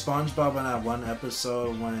reminded me of SpongeBob in that one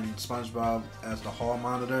episode when SpongeBob as the hall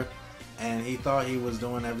monitor, and he thought he was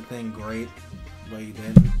doing everything great, but he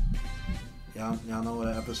didn't. Y'all know what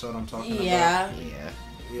episode I'm talking about? Yeah.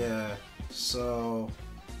 Yeah, so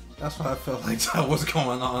that's what I felt like that was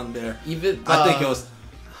going on there. Even I think it was.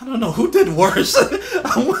 I don't know who did worse.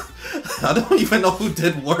 I don't even know who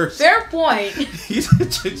did worse. Fair point.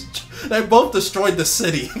 They both destroyed the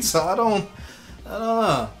city, so I don't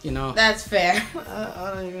know. You know, that's fair.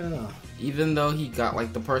 I don't even know. Even though he got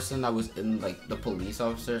like the person that was in like the police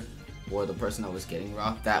officer or the person that was getting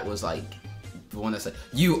robbed, that was like the one that said,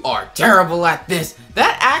 "You are terrible at this."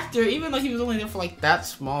 That actor, even though he was only there for like that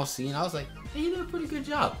small scene, I was like, hey, he did a pretty good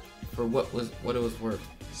job for what it was worth.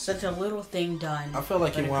 Such a little thing done. I felt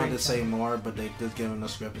like he wanted to say more, but they did give him the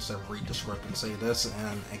script and said, read the script and say this,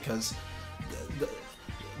 and because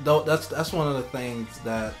that's one of the things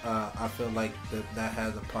that I feel like that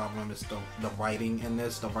has a problem is the writing in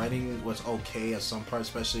this. The writing was okay at some parts,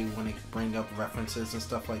 especially when they bring up references and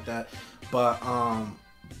stuff like that, but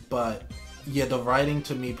yeah, the writing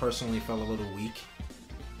to me personally felt a little weak.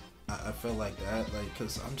 I feel like that, like,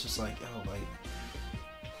 cause I'm just like, oh, like,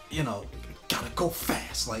 you know, gotta go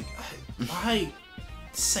fast. Like, why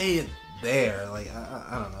say it there? Like,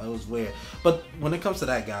 I don't know, it was weird. But when it comes to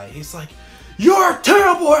that guy, he's like, you're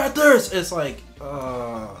terrible at this. It's like,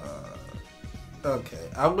 okay.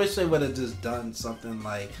 I wish they would have just done something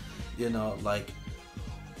like, you know, like,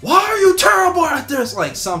 why are you terrible at this?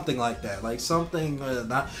 Like something like that. Like something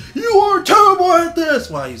not, you are terrible at this.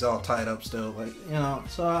 While he's all tied up still. Like, you know,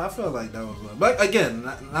 so I feel like that was, but again,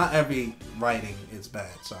 not every writing is bad,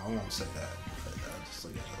 so I won't say that. But I just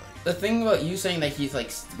look at it like, The thing about you saying that he's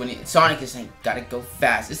like, Sonic is saying, gotta go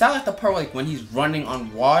fast. Is that like the part like when he's running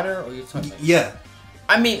on water, or you're talking? yeah.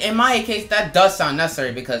 I mean, in my case, that does sound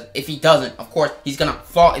necessary because if he doesn't, of course, he's gonna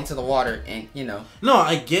fall into the water and, you know. No,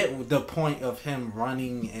 I get the point of him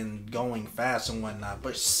running and going fast and whatnot,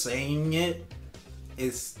 but saying it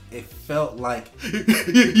felt like,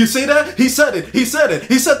 you see that? He said it. He said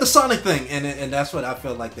the Sonic thing. And that's what I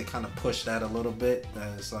feel like they kind of pushed that a little bit.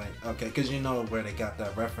 That it's like, okay, because you know where they got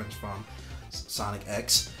that reference from, Sonic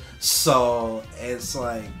X. So it's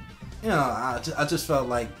like, you know, I just felt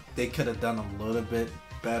like they could have done a little bit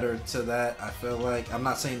better to that. I feel like, I'm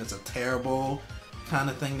not saying it's a terrible kind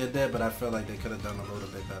of thing they did, but I feel like they could have done a little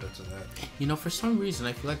bit better to that. You know, for some reason,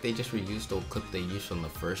 I feel like they just reused the clip they used from the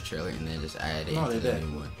first trailer and then just added it into the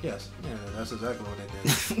new one. Yes, yeah, that's exactly what they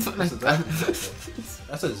did.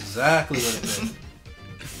 That's exactly what it did.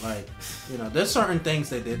 Like, you know, there's certain things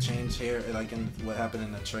they did change here, like in what happened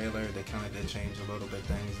in the trailer. They kind of did change a little bit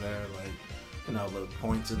things there, like, you know, little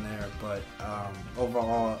points in there, but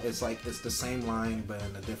overall, it's like it's the same line, but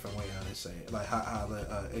in a different way how they say it, like how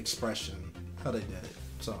the expression, how they did it.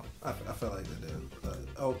 So I feel like they did an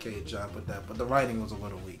okay job with that, but the writing was a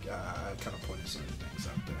little weak. I kind of pointed certain things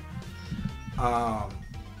out there.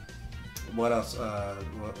 What else?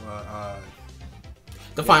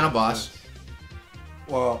 The final boss.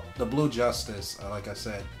 Well, the Blue Justice, like I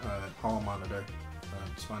said, Hall Monitor,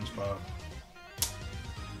 SpongeBob.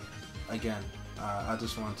 Again, I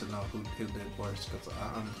just wanted to know who did worse, because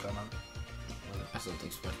I'm kind of... I still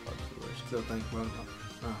think SpongeBob did worse. Still think, well,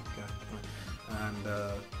 oh, okay. And,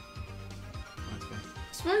 okay.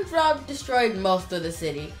 SpongeBob destroyed most of the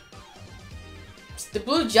city. The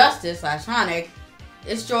Blue Justice / Sonic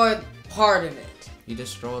destroyed part of it. He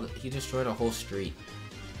destroyed a whole street.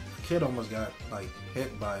 Kid almost got, like,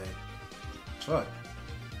 hit by a truck.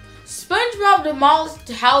 SpongeBob demolished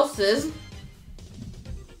houses.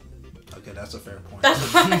 Okay, that's a fair point.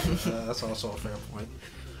 That's also a fair point.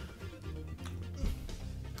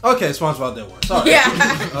 Okay, SpongeBob did worse. Sorry.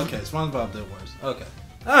 Yeah. Okay, SpongeBob did worse. Okay.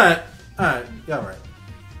 Alright. Y'all right.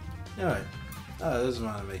 I just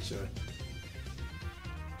want to make sure.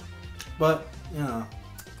 But, you know,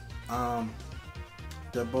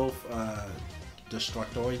 they're both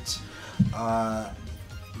Destructoids.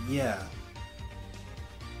 Yeah.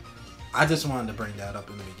 I just wanted to bring that up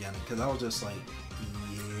in the beginning, because I was just like,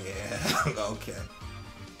 yeah, okay.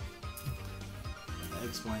 I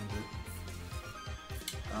explained it.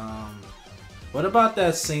 What about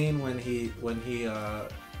that scene when he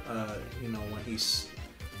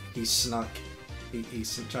snuck,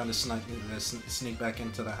 he's trying to sneak back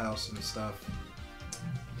into the house and stuff.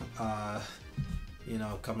 You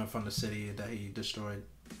know, coming from the city that he destroyed.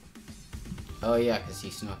 Oh yeah, because he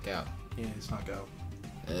snuck out. Yeah, he snuck out.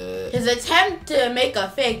 His attempt to make a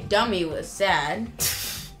fake dummy was sad.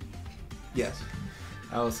 Yes.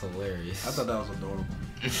 That was hilarious. I thought that was adorable.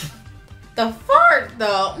 The fart,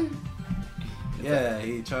 though. Yeah,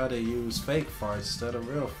 he tried to use fake farts instead of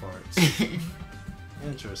real farts.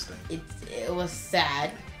 Interesting. It was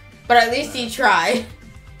sad. But at least he tried.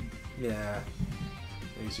 Yeah.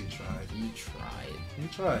 At least he tried. He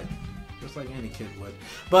tried. Just like any kid would.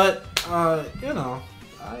 But, you know,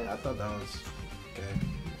 I thought that was okay.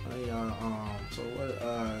 So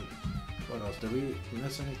what else? Did we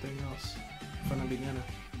miss anything else from the beginning?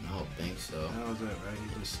 I don't think so. That was it, right?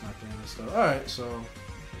 He just snuck in and stuff. Alright, so...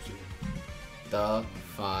 The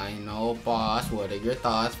final boss. What are your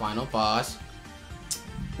thoughts? Final boss.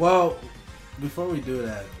 Well, before we do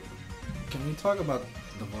that, can we talk about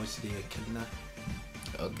the voice of the Echidna?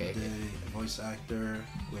 Okay. The voice actor,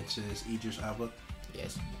 which is Idris Elba.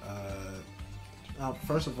 Yes. Now,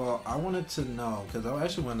 first of all, I wanted to know, because I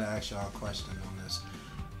actually wanted to ask y'all a question on this.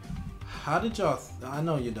 How did y'all... I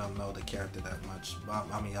know you don't know the character that much.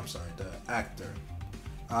 I'm sorry, the actor.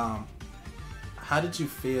 How did you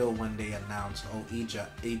feel when they announced,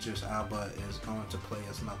 Idris Elba is going to play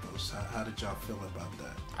as Knuckles? How did y'all feel about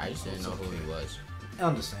that? I just didn't know who he was.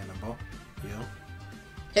 Understandable. You?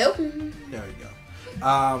 Nope. There you go.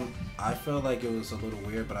 I feel like it was a little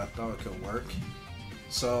weird, but I thought it could work.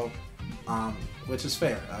 So, which is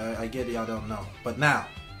fair. I get it, y'all don't know. But now,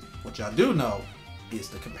 what y'all do know is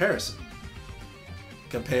the comparison.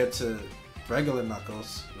 Compared to regular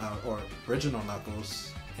Knuckles, or original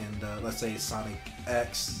Knuckles and let's say Sonic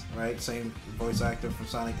X, right? Same voice actor from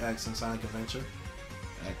Sonic X and Sonic Adventure.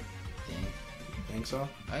 I Think so?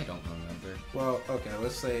 I don't remember. Well, okay,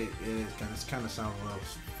 let's say it is kind of sounds a little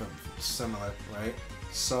similar, right?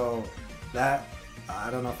 So that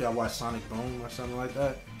I don't know if y'all watch Sonic Boom or something like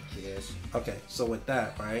that. Yes. Okay, so with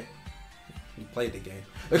that, right? He played the game.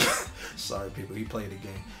 Sorry, people, he played the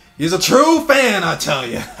game. He's a true fan, I tell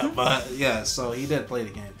you. But yeah, so he did play the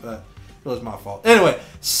game, but it was my fault. Anyway,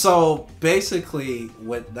 so basically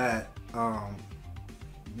with that,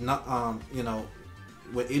 you know,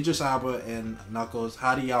 with Idris Elba and Knuckles,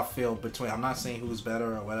 how do y'all feel between? I'm not saying who's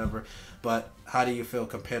better or whatever, but how do you feel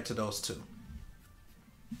compared to those two?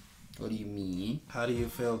 What do you mean? How do you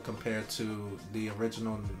feel compared to the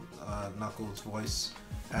original Knuckles voice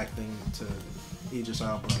acting to Idris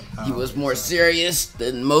Elba? He was more serious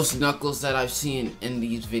than most Knuckles that I've seen in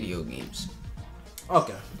these video games.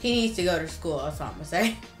 Okay. He needs to go to school, that's all I'm gonna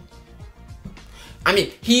say. I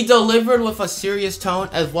mean, he delivered with a serious tone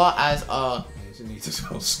as well as He needs to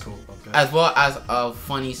go to school. Okay. as well as a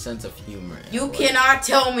funny sense of humor. You cannot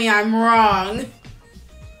tell me I'm wrong.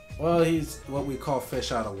 Well, he's what we call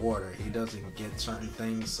fish out of water. He doesn't get certain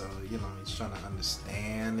things, so you know he's trying to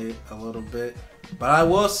understand it a little bit. But I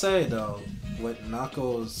will say though, with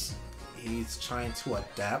Knuckles, he's trying to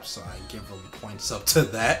adapt, so I give him points up to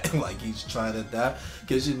that. Like he's trying to adapt,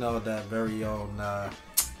 because you know that very own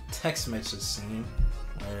text message scene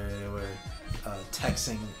where they were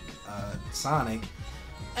texting Sonic,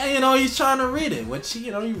 and you know he's trying to read it, which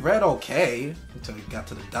you know he read okay until he got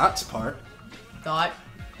to the dots part. Dot,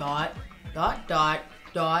 dot, dot, dot,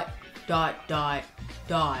 dot, dot, dot,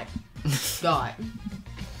 dot, dot.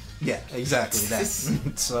 Yeah, exactly that.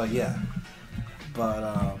 So yeah,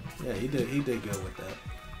 but yeah, he did good with that.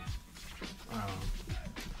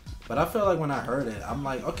 But I feel like when I heard it, I'm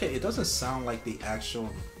like, okay, it doesn't sound like the actual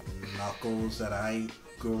Knuckles that I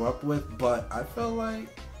grew up with, but I feel like,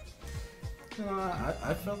 you know,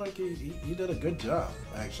 I feel like he did a good job.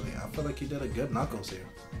 Actually, I feel like he did a good Knuckles here.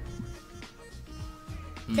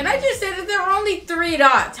 Can I just say that there were only 3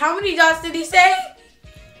 dots? How many dots did he say?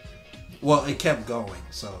 Well, it kept going,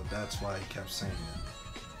 so that's why he kept saying it.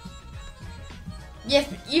 Yes,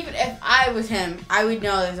 but even if I was him, I would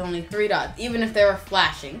know there's only 3 dots, even if they were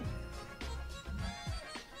flashing.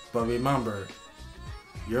 But remember,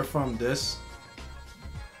 you're from this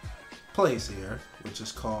place here, which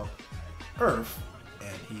is called Earth,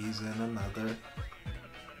 and he's in another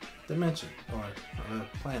dimension or another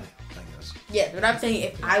planet, I guess. Yes, but I'm saying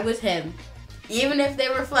if I was him, even if they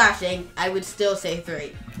were flashing, I would still say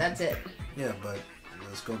 3. That's it. Yeah, but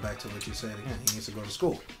let's go back to what you said again. He needs to go to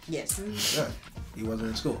school. Yes. Yeah, he wasn't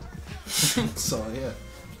in school. So yeah.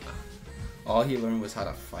 All he learned was how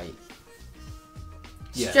to fight.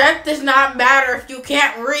 Yeah. Strength does not matter if you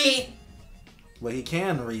can't read. Well, he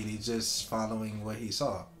can read. He's just following what he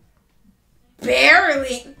saw.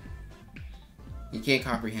 Barely. He can't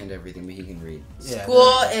comprehend everything, but he can read. Yeah,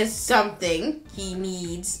 School is something he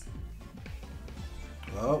needs.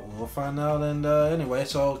 Well, we'll find out. And anyway,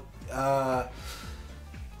 so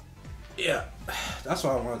yeah, that's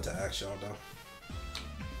what I wanted to ask y'all though.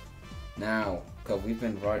 Now, cause we've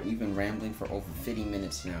been rambling for over 50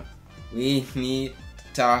 minutes now. We need to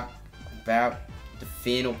talk about the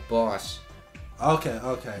final boss. Okay.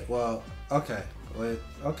 Well, okay. Wait.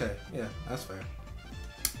 Okay. Yeah, that's fair.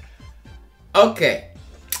 Okay,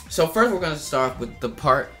 so first we're gonna start with the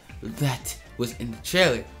part that was in the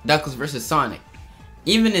trailer, Knuckles versus Sonic.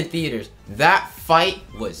 Even in theaters, that fight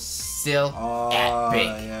was still epic.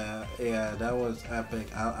 Yeah, that was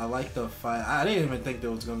epic. I like the fight. I didn't even think they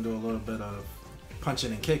was gonna do a little bit of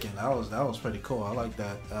punching and kicking. That was pretty cool. I like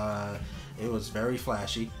that. It was very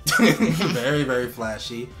flashy, very very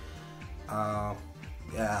flashy.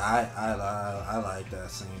 Yeah, I like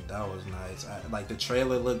that scene. That was nice. Like the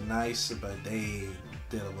trailer looked nice, but they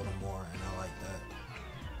did a little more, and I like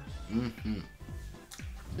that.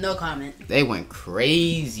 No comment. They went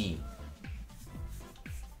crazy.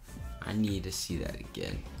 I need to see that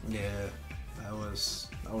again. Yeah, that was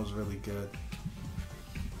really good.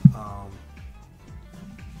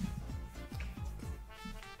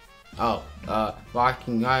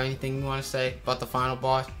 Rocky, you have anything you want to say about the final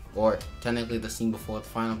boss? Or technically the scene before the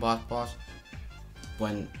final boss?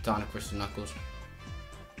 When Sonic vs. Knuckles?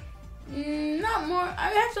 Not more. I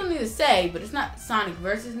have something to say, but it's not Sonic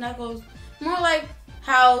versus Knuckles. More like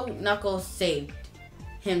how Knuckles saved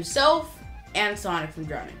himself and Sonic from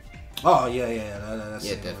drowning. Oh yeah. That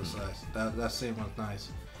scene definitely. was nice. That scene was nice.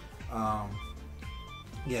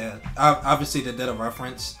 Yeah, obviously they did a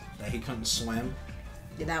reference that he couldn't swim.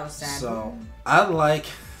 Yeah, that was sad. So I like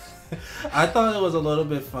I thought it was a little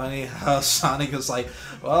bit funny how Sonic is like,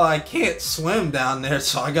 well, I can't swim down there,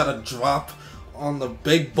 so I gotta drop on the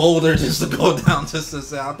big boulder just to go down just to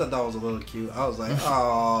say. I thought that was a little cute. I was like,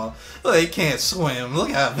 oh, he can't swim. Look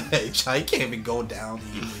at him. He can't even go down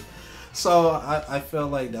easily. So I feel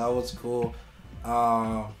like that was cool.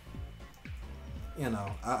 You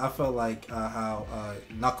know, I felt like how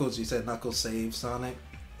Knuckles, you said Knuckles saved Sonic.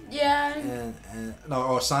 Yeah. And no,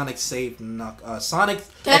 or Sonic saved Knuckles. Sonic.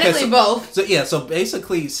 Technically both. So yeah, so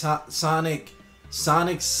basically Sonic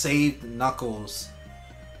saved Knuckles,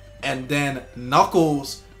 and then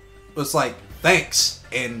Knuckles was like, thanks,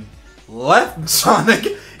 and left Sonic,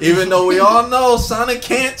 even though we all know Sonic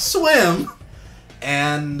can't swim.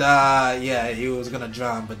 And yeah, he was gonna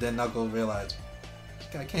drown, but then Knuckles realized,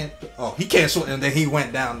 I can't. Oh, he can't swim, and then he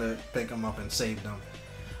went down to pick him up and saved him.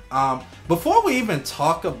 Before we even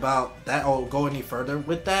talk about that or go any further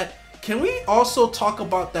with that, can we also talk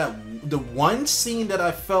about the one scene that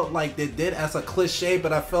I felt like they did as a cliche,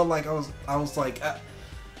 but I felt like I was like,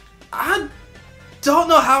 I don't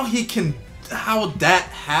know how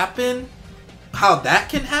that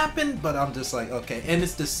can happen, but I'm just like, okay. And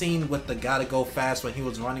it's the scene with the gotta go fast when he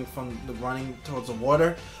was running towards the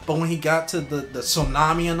water, but when he got to the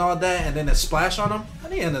tsunami and all that, and then it splashed on him,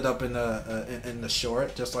 and he ended up in the shore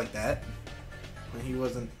just like that when he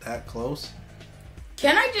wasn't that close.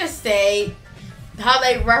 Can I just say how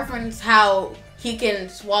they reference how he can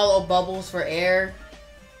swallow bubbles for air?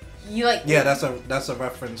 Yeah, that's a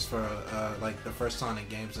reference for like the first Sonic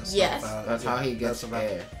games and stuff. Yes. That's how he gets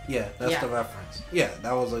air. Yeah, that's the reference. Yeah,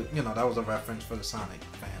 that was a reference for the Sonic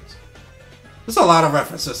fans. There's a lot of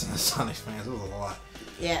references in the Sonic fans. It was a lot.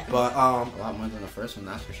 Yeah. But a lot more than the first one,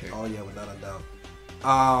 that's for sure. Oh yeah, without a doubt.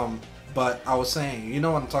 But I was saying, you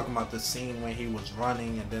know what I'm talking about, the scene when he was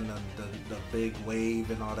running and then the big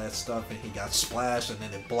wave and all that stuff, and he got splashed and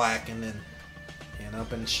then it black and then he ended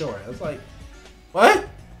up in the shore. I was like, what?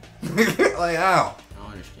 Like how? I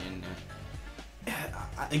don't understand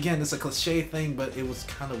that. Again, it's a cliche thing, but it was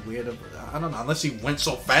kind of weird. I don't know, unless he went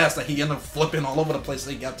so fast that he ended up flipping all over the place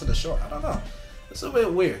that he got to the shore. I don't know. It's a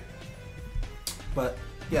bit weird. But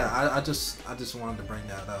yeah, I just wanted to bring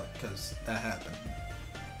that up because that happened.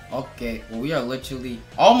 Okay, well, we are literally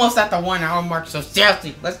almost at the 1 hour mark, so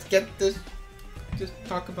seriously, let's get this. Just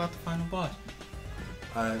talk about the final boss.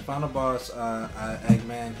 Alright, final boss,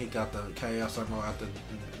 Eggman, he got the Chaos Emerald after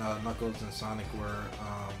Knuckles and Sonic were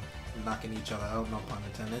knocking each other out, no pun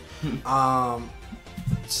intended.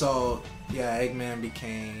 So, yeah, Eggman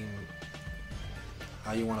became,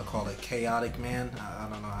 how you want to call it, Chaotic Man? I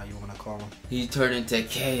don't know how you want to call him. He turned into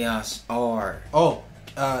Chaos R. Oh,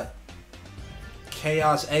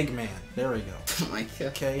 Chaos Eggman. There we go. Oh my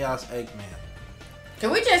God. Chaos Eggman.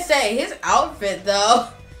 Can we just say his outfit though?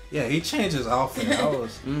 Yeah, he changed his outfit. That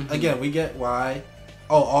was again, we get why.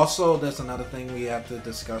 Oh, also, there's another thing we have to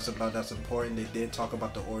discuss about that's important. They did talk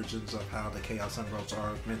about the origins of how the Chaos Emeralds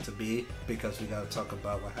are meant to be, because we got to talk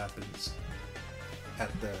about what happens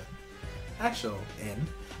at the actual end.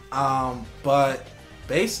 But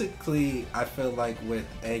basically, I feel like with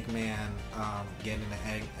Eggman getting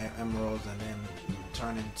the emeralds and then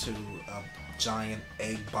turn into a giant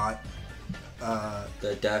egg bot.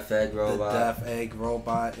 The death egg robot. The death egg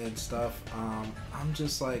robot and stuff. I'm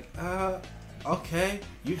just like, okay,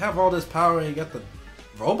 you have all this power and you got the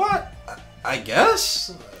robot? I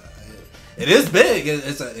guess. It is big.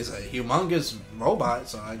 It's a humongous robot,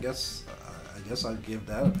 so I guess I'd give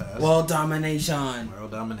that a pass. World domination.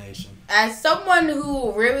 World domination. As someone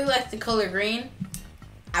who really likes the color green,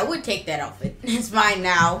 I would take that outfit. It's mine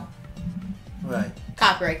now. Right.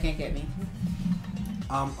 Copyright can't get me.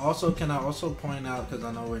 Also, can I also point out, because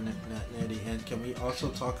I know we're near the end, can we also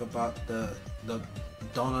talk about the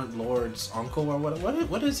Donut Lord's uncle, or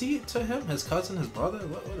what is he to him? His cousin, his brother?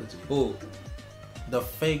 What is he? Who? The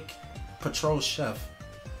fake patrol sheriff.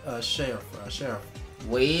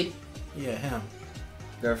 Wade? Yeah, him.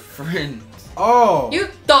 They're friends. Oh! You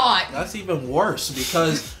thought! That's even worse,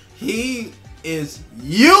 because he is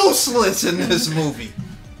useless in this movie.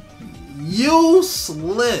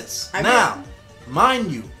 Useless. Now,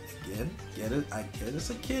 mind you, again, get it? I get it's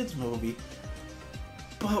a kids movie,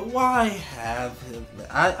 but why have him?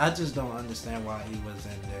 I just don't understand why he was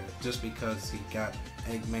in there. Just because he got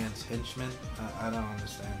Eggman's henchman? I don't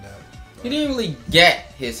understand that. He didn't really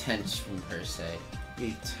get his henchman per se.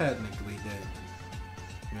 He technically did.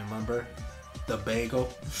 Remember? The bagel?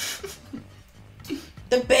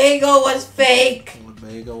 The bagel was fake! The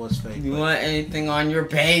bagel was fake. You want anything on your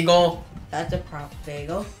bagel? That's a prop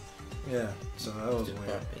bagel. Yeah, so that was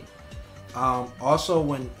weird. Also,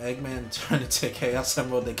 when Eggman turned into Chaos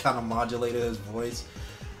Emerald, they kind of modulated his voice.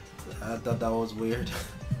 I thought that was weird.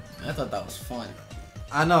 I thought that was fun.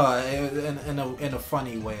 I know, in a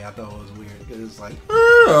funny way. I thought it was weird. It's like,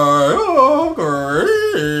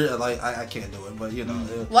 like I can't do it, but you know.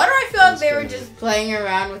 Why do I feel like they were just playing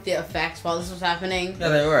around with the effects while this was happening? Yeah,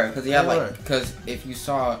 they were, because he had because if you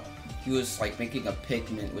saw, he was like making a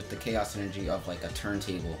pigment with the chaos energy of like a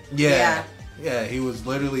turntable. Yeah, he was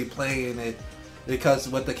literally playing it because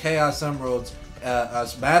with the Chaos Emeralds,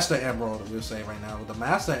 as Master Emerald, we'll say right now, with the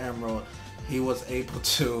Master Emerald, he was able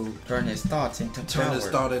to turn his thoughts into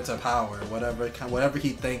power. Whatever he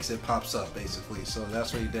thinks, it pops up basically. So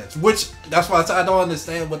that's what he did. Which that's why I don't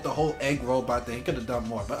understand what the whole egg robot thing. He could have done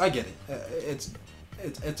more, but I get it.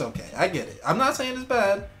 It's okay. I get it. I'm not saying it's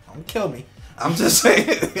bad. Don't kill me. I'm just saying.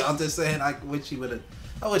 I wish he would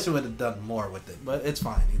have done more with it, but it's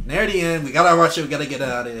fine. Near the end, we gotta rush it. We gotta get it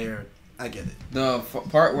out of there. I get it. The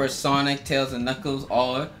part where Sonic, Tails, and Knuckles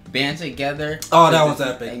all band together. Oh, that was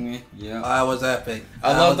epic. Yeah, that was epic.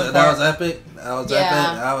 I love the part. That was epic. That was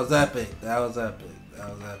epic. That was epic.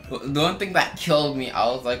 The one thing that killed me, I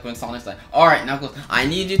was like when Sonic's like, "All right, Knuckles, I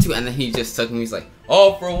need you to," and then he just took me. He's like,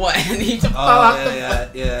 "Oh, for what?" And he just fell off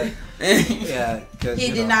the yeah.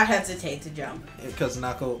 He did not hesitate to jump. Because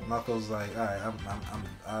Knuckles like, all right,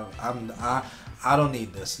 I don't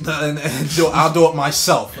need this, and I'll do it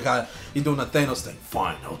myself. He's doing the Thanos thing.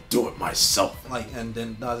 Fine, I'll do it myself. And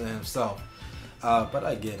then does it himself. But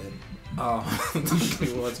I get it.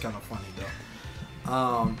 It was kind of funny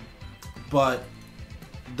though. But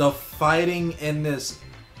the fighting in this,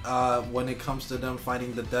 when it comes to them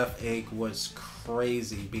fighting the Death Egg, was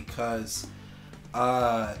crazy because,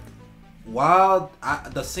 the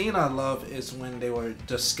scene I love is when they were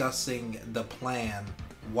discussing the plan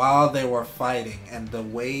while they were fighting, and the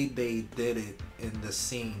way they did it in the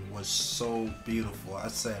scene was so beautiful. I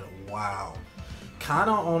said, wow. Kind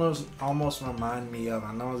of almost remind me of,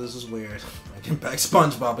 I know this is weird, bringing back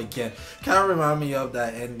SpongeBob again, kind of remind me of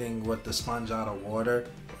that ending with the sponge out of water.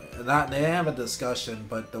 They have a discussion,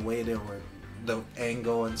 but the way they were, the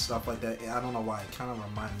angle and stuff like that, I don't know why, it kind of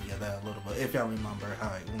reminded me of that a little bit, if y'all remember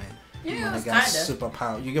how it went. Yeah, when it got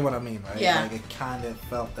superpower. You get what I mean, right? Yeah. Like, it kind of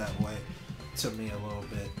felt that way to me a little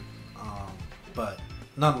bit. But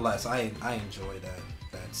nonetheless, I enjoy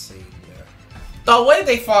that scene there. The way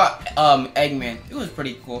they fought Eggman, it was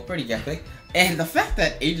pretty cool, pretty epic. And the fact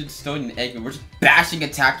that Agent Stone and Eggman were just bashing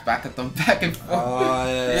attacks back at them, back and forth. Oh,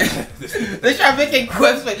 yeah. They tried making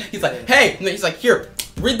quips. He's like, hey, and he's like, here,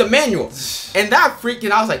 read the manual. And that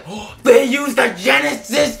freaking, I was like, oh, they used the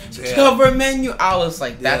Genesis cover menu. I was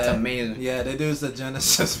like, that's amazing. Yeah, they used the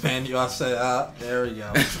Genesis manual. I said, there we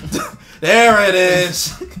go. There it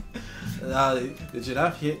is.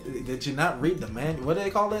 Did you not read the manual? What do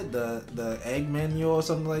they call it? The egg manual or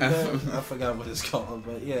something like that? I forgot what it's called,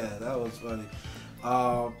 but yeah, that was funny.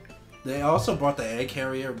 They also brought the egg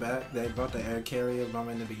carrier back. They brought the egg carrier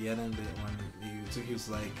in the beginning when he was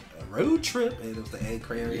like a road trip, and it was the egg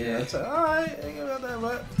carrier. Yeah. I said, all right, ain't about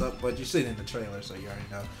that, but you see it in the trailer, so you already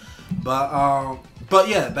know. But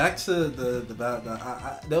yeah, back to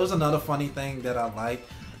there was another funny thing that I liked,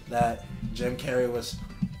 that Jim Carrey was.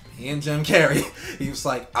 Jim Carrey, he was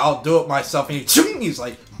like, I'll do it myself, and he's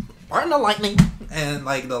like, burn the lightning, and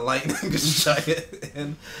like the lightning just shot it.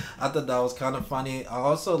 And I thought that was kind of funny. I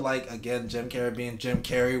also like, again, Jim Carrey being Jim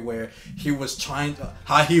Carrey, where he was trying to,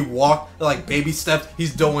 how he walked like baby steps.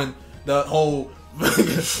 He's doing the whole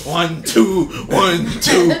 1 2 1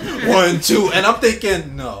 2 1 2, and I'm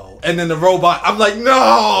thinking no. And then the robot, I'm like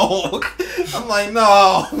no,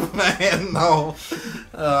 man, no.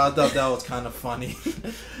 I thought that was kind of funny.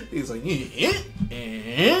 He was like, I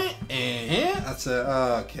said,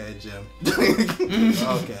 okay, Jim.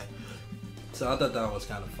 Okay. So I thought that was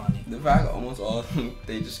kind of funny. The fact almost all of them,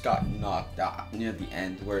 they just got knocked out near the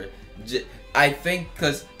end, where I think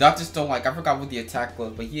because Dr. Stone, like, I forgot what the attack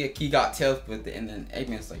was, but he got Tails with it, and then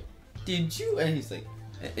Eggman's like, did you? And he's like,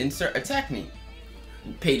 insert attack me.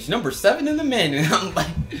 Page number 7 in the menu. And I'm like,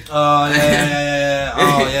 oh yeah.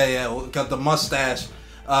 Oh yeah. Got the mustache.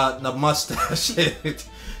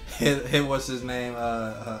 Hit what's his name?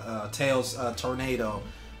 Tails Tornado.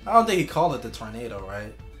 I don't think he called it the Tornado,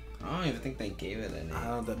 right? I don't even think they gave it a name. I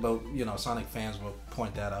don't think, but you know, Sonic fans will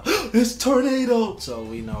point that out. It's Tornado, so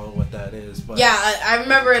we know what that is. But yeah, I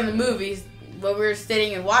remember in the movies when we were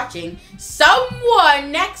sitting and watching,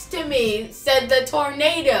 someone next to me said the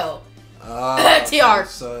Tornado. TR.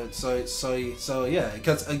 So yeah,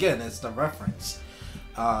 because again, it's the reference.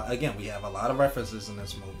 Again, we have a lot of references in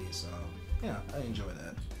this movie, so yeah, I enjoy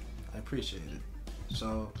that. I appreciate it.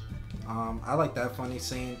 So, I like that funny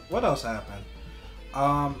scene. What else happened?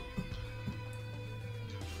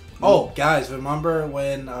 Oh, guys, remember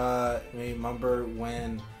when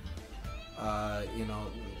you know,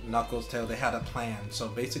 Knuckles, Tail, they had a plan. So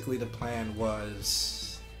basically the plan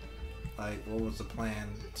was, like, what was the plan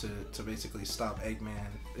to basically stop Eggman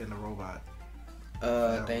in the robot?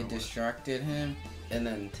 They distracted him, and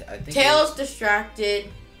then I think Tails distracted.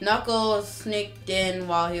 Knuckles sneaked in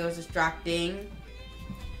while he was distracted,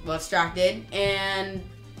 and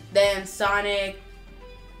then Sonic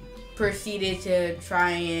proceeded to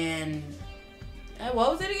try and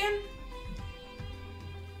what was it again?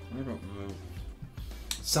 I don't know.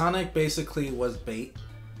 Sonic basically was bait.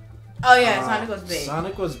 Oh yeah, Sonic was bait.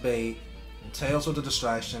 Sonic was bait. Tails was the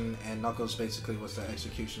distraction, and Knuckles basically was the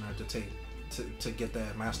executioner to get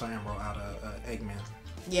that Master Emerald out of Eggman.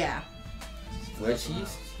 Yeah. Which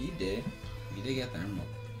he did. He did get the emerald.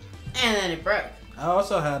 And then it broke. I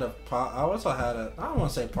also had a I don't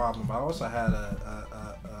want to say problem, but I also had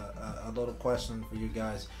a little question for you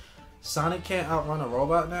guys. Sonic can't outrun a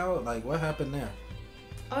robot now? Like, what happened there?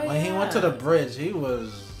 Oh, When he went to the bridge, he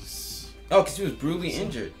was... Oh, because he was brutally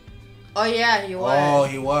injured. Oh yeah, he was. Oh,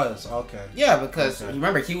 he was. Okay. Yeah, because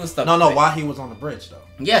remember, he was the... No, while he was on the bridge, though.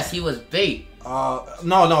 Yes, he was bait. No,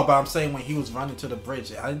 but I'm saying when he was running to the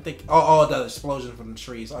bridge, I didn't think... Oh, the explosion from the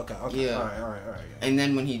trees. Okay. Yeah. All right. Yeah. And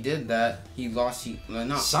then when he did that, he lost...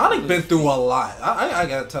 Sonic been through a lot. I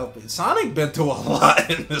gotta tell people. Sonic been through a lot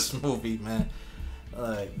in this movie, man.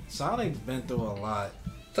 Like, Sonic's been through a lot.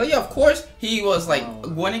 So yeah, of course, he was like...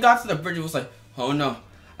 When he got to the bridge, it was like, oh no.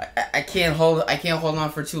 I can't hold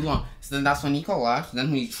on for too long. So then that's when he collapsed.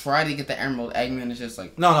 Then when he tried to get the emerald, Eggman is just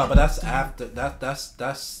like... No, but that's after...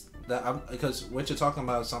 Because what you're talking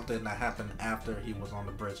about is something that happened after he was on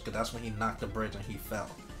the bridge. Because that's when he knocked the bridge and he fell.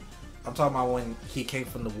 I'm talking about when he came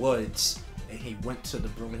from the woods and he went to the...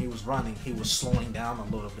 When he was running, he was slowing down a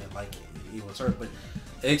little bit like he was hurt. But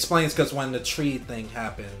it explains because when the tree thing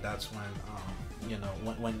happened, that's when, you know,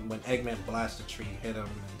 when Eggman blasted the tree, hit him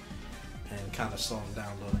and kind of slow him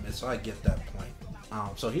down a little bit. So I get that point.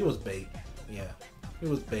 So he was bait. Yeah. He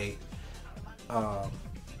was bait. What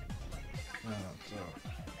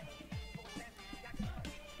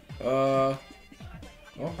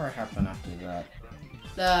part happened after that?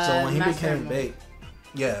 So when he became bait,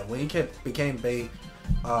 when he became bait,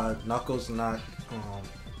 Knuckles knocked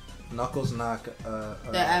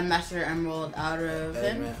the Master Emerald out of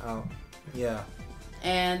him. Out. Yeah.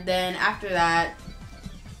 And then after that,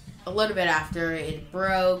 a little bit after, it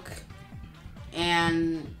broke,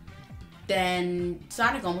 and then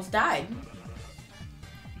Sonic almost died.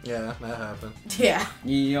 Yeah, that happened. Yeah.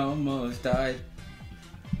 He almost died.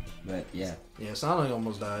 But yeah. Yeah, Sonic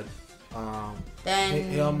almost died.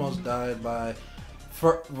 Then he almost died by...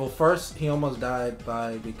 First he almost died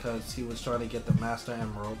by because he was trying to get the Master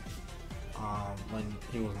Emerald when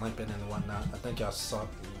he was limping and whatnot. I think y'all saw...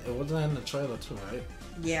 It wasn't in the trailer too, right?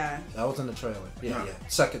 Yeah. That was in the trailer. Yeah.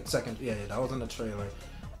 Second. Yeah, that was in the trailer.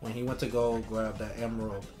 When he went to go grab that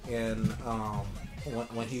emerald, and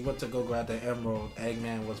when he went to go grab the emerald,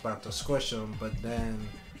 Eggman was about to squish him, but then,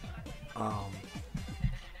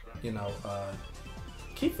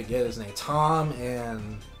 keep forgetting his name. Tom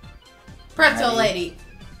and Pretzel Lady.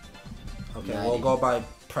 Okay, we'll go by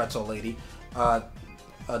Pretzel Lady.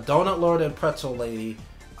 Donut Lord and Pretzel Lady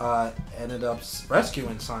ended up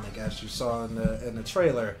rescuing Sonic, as you saw in the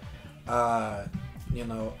trailer.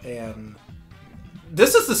 And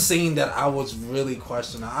this is the scene that I was really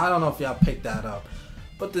questioning. I don't know if y'all picked that up,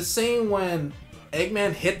 but the scene when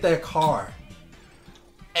Eggman hit their car,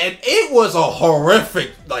 and it was a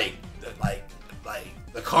horrific, like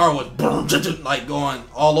the car was like going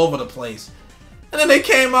all over the place, and then they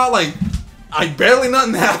came out like barely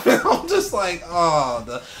nothing happened. I'm just like, oh,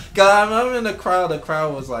 the guy. I remember in the crowd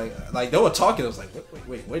was like they were talking. It was like,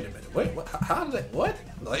 wait a minute, what? How did they? What?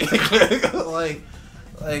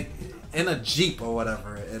 Like in a Jeep or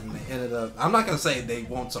whatever, and they ended up. I'm not gonna say they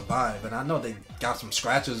won't survive, and I know they got some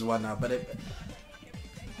scratches and whatnot, but you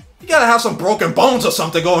gotta have some broken bones or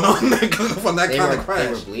something going on from that kind of crash.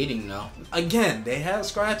 They were bleeding though. Again, they had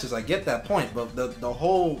scratches. I get that point, but the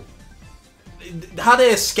whole how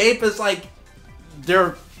they escape is like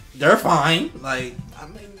they're fine. Like, I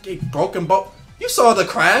mean, broken bone. You saw the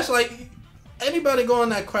crash. Like, anybody go in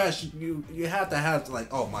that crash, you have to have like,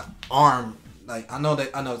 oh, my arm. Like, I know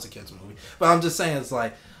it's a kids movie, but I'm just saying it's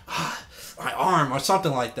like my arm or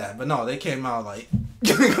something like that. But no, they came out like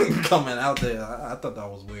coming out there. I thought that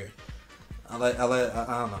was weird. I don't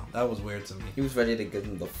know. That was weird to me. He was ready to give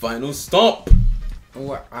him the final stomp. And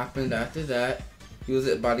what happened after that? He was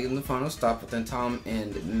about to give him the final stop, but then Tom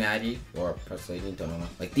and Maddie, or Presley, don't know,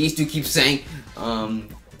 like these two keep saying,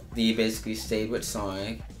 they basically stayed with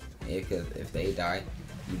Sonic if they die.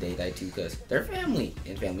 they die too because they're family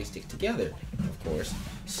and families stick together, of course.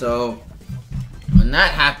 So when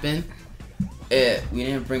that happened, we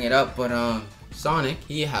didn't bring it up, but Sonic,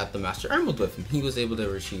 he had the Master Emerald with him. He was able to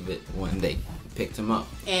retrieve it when they picked him up.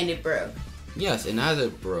 And it broke. Yes, and as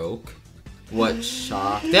it broke, what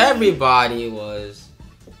shocked everybody was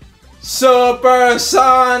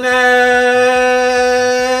Supersonic!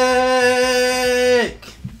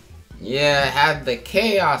 Yeah, it had the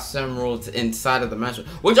Chaos Emeralds inside of the Master,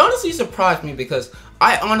 which honestly surprised me because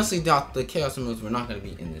I honestly thought the Chaos Emeralds were not going to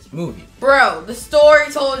be in this movie. Bro, the story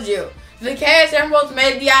told you. The Chaos Emeralds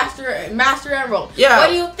made the Master Emerald. Yeah. What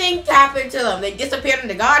do you think happened to them? They disappeared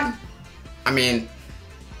into God? I mean,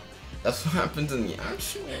 that's what happens in the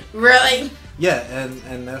action. Really? Yeah,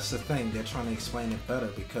 and that's the thing. They're trying to explain it better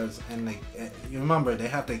because, you remember they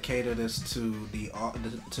have to cater this to the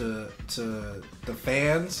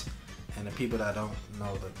fans and the people that don't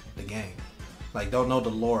know the game, like don't know the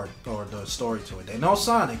lore or the story to it. They know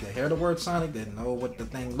Sonic. They hear the word Sonic. They know what the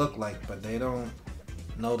thing looked like, but they don't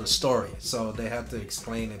know the story. So they have to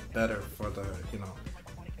explain it better for the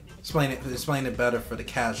explain it better for the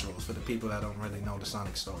casuals, for the people that don't really know the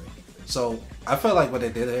Sonic story. So I feel like what they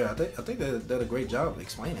did here, I think they did a great job of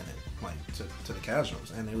explaining it, like to the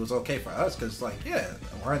casuals, and it was okay for us because, like, yeah,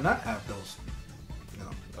 why not have those,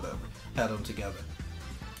 whatever, had them together.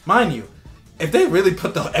 Mind you, if they really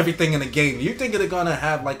put everything in the game, you think they're gonna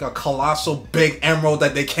have like a colossal big emerald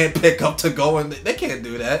that they can't pick up to go in? They can't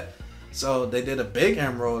do that. So they did a big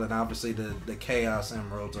emerald, and obviously the Chaos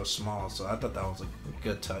Emeralds are small. So I thought that was a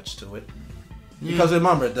good touch to it. Yeah. Because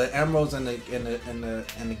remember, the emeralds in the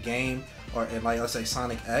game, or in, like, let's say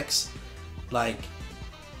Sonic X, like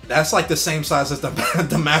that's like the same size as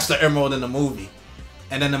the Master Emerald in the movie,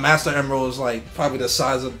 and then the Master Emerald is like probably the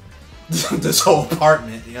size of this whole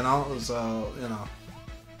apartment, So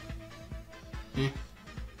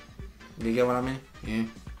You get what I mean? Yeah.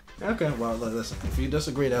 Okay, well, listen. If you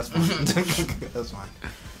disagree, that's fine. That's fine.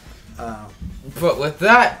 But with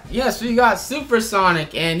that, yes, we got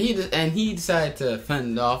Supersonic, and he decided to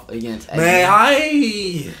fend off against Eggman. May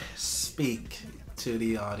I speak to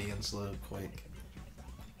the audience real quick?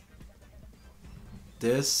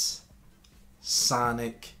 This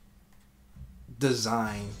Sonic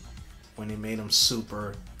design, when they made him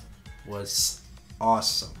super, was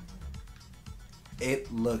awesome.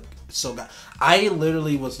 It looked so good. I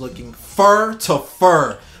literally was looking fur to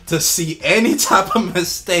fur to see any type of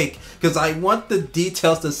mistake because I want the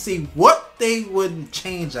details to see what they would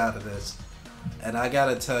change out of this. And I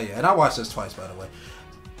gotta tell you, and I watched this twice, by the way.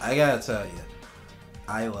 I gotta tell you,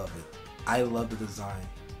 I love it. I love the design.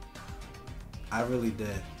 I really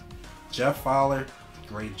did. Jeff Fowler,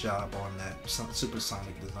 great job on that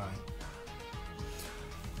Supersonic design.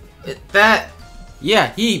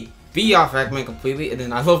 He beat off Eggman completely, and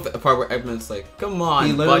then I love the part where Eggman's like, "Come on,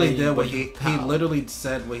 he literally buddy, did what he literally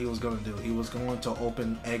said what he was gonna do. He was going to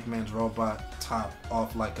open Eggman's robot top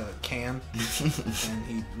off like a can, and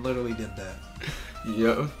he literally did that.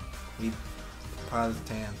 Yep. He paused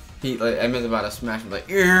his hand. Eggman's about to smash him, like,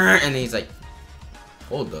 and he's like,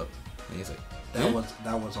 "Hold up," and he's like, That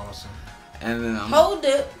was awesome. And then hold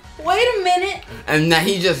it. Wait a minute. And then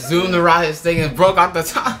he just zoomed around his thing and broke off the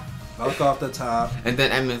top. Broke off the top. And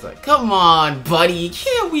then Eggman's like, "Come on, buddy,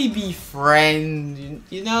 can't we be friends?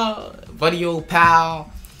 Buddy, old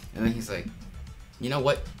pal." And then he's like, "You know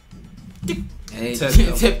what?" And he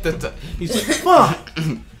tipped the top. He's like,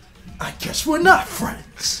 "Fine. I guess we're not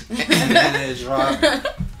friends." And then it dropped.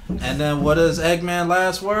 And then what is Eggman's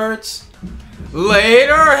last words?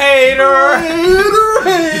 "Later, hater." Later,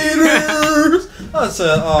 haters. I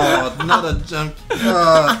said, "Oh, another jump."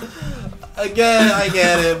 Again, I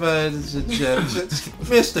get it, but it's a joke.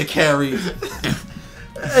 Mr. Carey.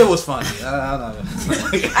 It was funny. I don't know.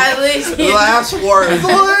 At least last words.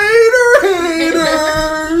 Later,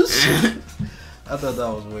 haters. I thought that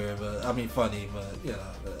was weird, but I mean funny, but yeah.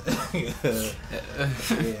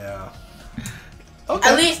 Okay.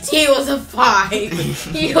 At least he was a 5.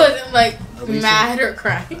 He wasn't like mad or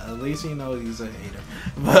crying. At least he knows he's a hater.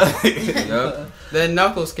 But yep. Then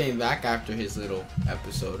Knuckles came back after his little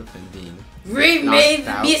episode of him being remade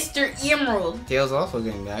Mr. Emerald. Tails also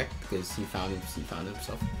came back because he found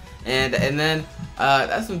himself. And then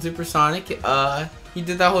that's when Supersonic he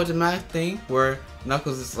did that whole dramatic thing where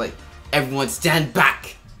Knuckles is like, "Everyone stand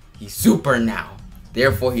back. He's super now.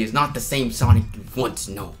 Therefore, he is not the same Sonic you once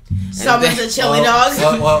known." Summons a chili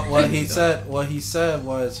dog. What he said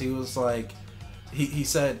was he was like, he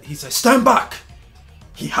said, "Stand back.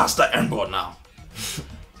 He has the emerald now.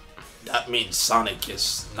 That means Sonic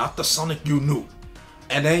is not the Sonic you knew,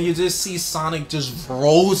 And then you just see Sonic just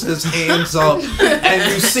rolls his hands up,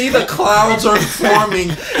 and you see the clouds are forming,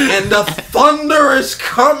 and the thunder is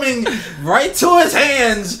coming right to his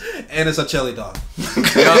hands, and it's a chili dog.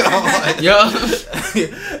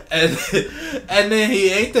 And then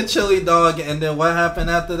he ate the chili dog, and then what happened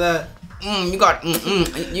after that? You got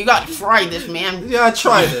to try this, man. Yeah, I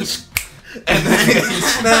tried this. And then he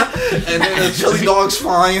snapped, and then the chili dog's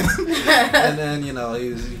flying, and then he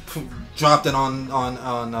dropped it on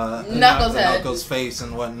Knuckles' face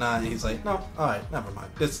and whatnot. And he's like, no, all right, never mind.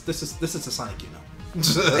 This is the Sonic,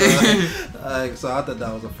 so I thought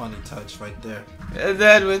that was a funny touch right there. And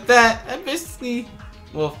then with that, I basically,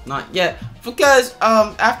 well, not yet, because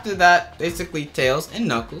after that, basically Tails and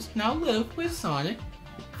Knuckles now live with Sonic,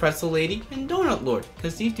 Pretzel Lady, and Donut Lord,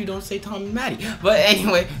 because these two don't say Tom and Maddie. But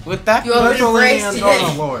anyway, with that, Pretzel Lady and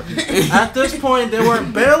Donut Lord. At this point, they were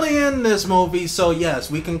barely in this movie, so yes,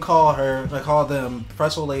 we can call them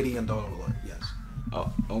Pretzel Lady and Donut Lord. Yes.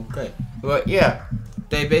 Oh, okay. But yeah,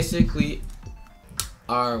 they basically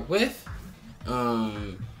are with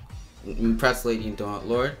Pretzel Lady and Donut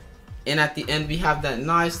Lord, and at the end we have that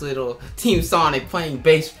nice little Team Sonic playing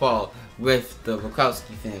baseball with the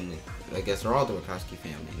Wachowski family. I guess they're all the Wachowski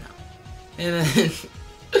family now. And then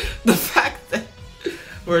the fact that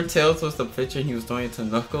where Tails was the pitcher and he was throwing it to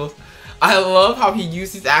Knuckles, I love how he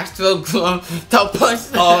used his actual glove to punch.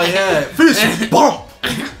 Oh yeah, fish bump,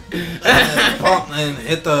 and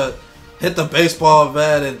hit the baseball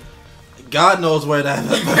bat, and God knows where that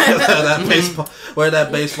baseball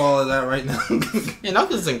is at right now. Yeah,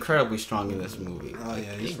 Knuckles is incredibly strong in this movie. Oh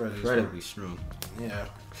yeah, he's incredibly strong. Yeah.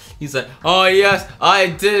 He's like, oh yes, I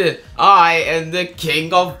did it. I am the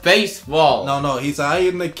king of baseball. No, he's I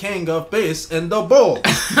am the king of base and the ball.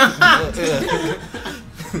 I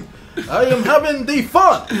am having the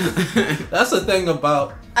fun. That's the thing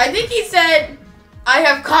about. I think he said, I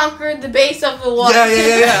have conquered the base of the wall.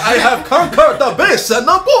 Yeah. I have conquered the base and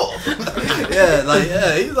the ball.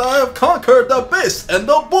 He's I have conquered the base and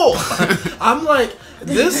the ball. I'm like,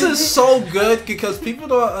 this is so good because people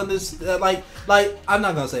don't understand. Like I'm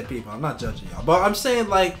not gonna say people. I'm not judging y'all, but I'm saying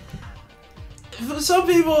like some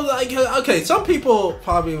people some people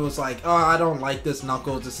probably was like, oh, I don't like this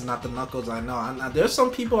Knuckles. This is not the Knuckles I know. There's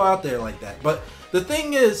some people out there like that, but the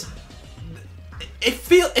thing is, it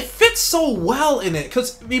fits so well in it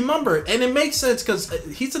because remember, and it makes sense because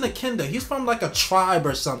he's an Echidna. He's from like a tribe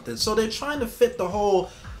or something, so they're trying to fit the whole.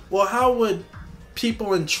 Well, how would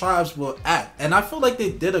people in tribes will act, and I feel like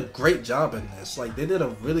they did a great job in this. Like they did a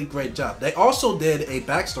really great job. They also did a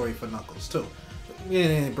backstory for Knuckles too. We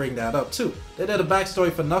didn't bring that up too. They did a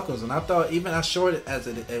backstory for Knuckles, and I thought even as short as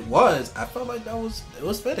it was, I felt like it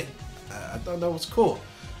was fitting. I thought that was cool.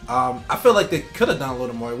 I feel like they could have done a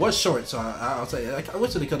little more. It was short, so I'll say I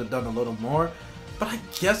wish they could have done a little more. But I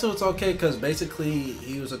guess it was okay because basically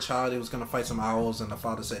he was a child. He was gonna fight some owls, and the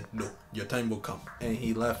father said, "No, your time will come," and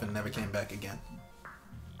he left and never came back again.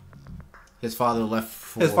 His father left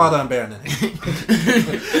for... His father abandoned him.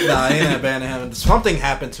 Nah, he didn't abandon him. Something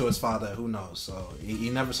happened to his father. Who knows? So he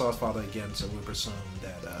never saw his father again. So we presume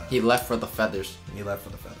that he left for the feathers. He left for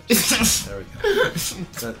the feathers. There we go.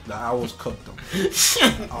 The owls cooked him.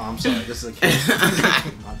 Oh, I'm sorry. This is a kid.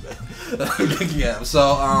 My bad. Yeah.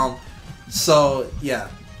 So yeah.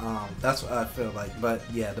 That's what I feel like. But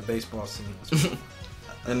yeah, the baseball scene was fun.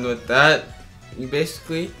 And with that, you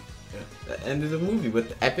basically... the end of the movie with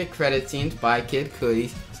the epic credit scenes by Kid Cudi,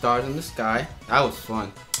 Stars in the Sky. That was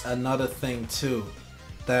fun. Another thing too,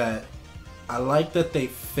 that I like that they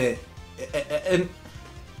fit, and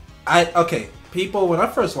people, when I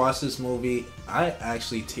first watched this movie, I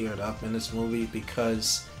actually teared up in this movie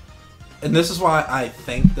because, and this is why I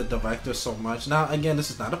thank the director so much. Now again,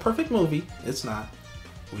 this is not a perfect movie. It's not.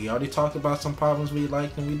 We already talked about some problems we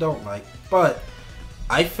like and we don't like, but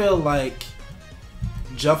I feel like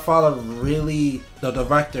the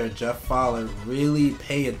director Jeff Fowler really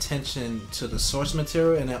pay attention to the source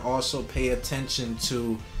material, and then also pay attention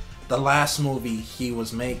to the last movie he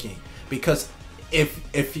was making. Because if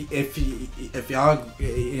y'all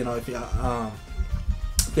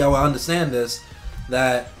will understand this,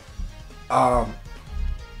 that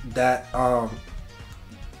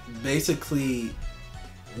basically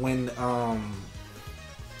when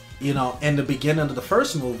in the beginning of the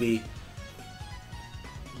first movie,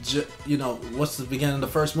 what's the beginning of the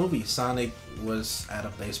first movie? Sonic was at a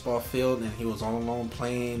baseball field and he was all alone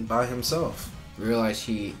playing by himself. Realized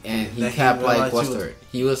he kept like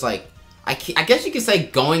he was like, I guess you could say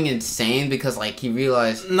going insane because like he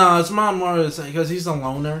realized. No, it's more because he's a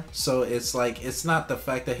loner, so it's like it's not the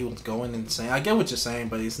fact that he was going insane. I get what you're saying,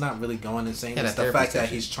 but he's not really going insane. It's the fact that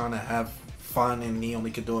he's trying to have fun and he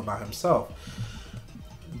only could do it by himself.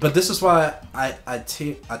 But this is why I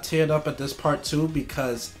teared up at this part too,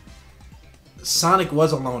 because Sonic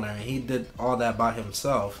was a loner and he did all that by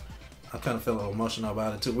himself. I kind of feel a little emotional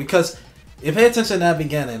about it too, because if you pay attention to that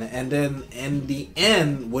beginning, and then in the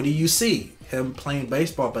end, what do you see? Him playing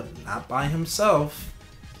baseball, but not by himself,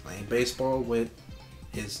 playing baseball with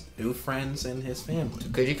his new friends and his family.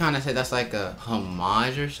 Could you kind of say that's like a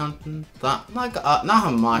homage or something? Not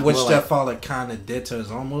homage. Which Jeff like, Father kind of did to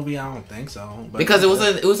his own movie. I don't think so. But because it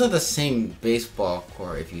was the same baseball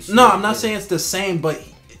court. If you see no, I'm not saying it's the same, but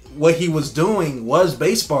what he was doing was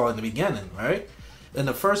baseball in the beginning, right? In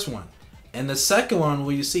the first one. And the second one,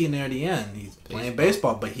 where you see near the end, he's playing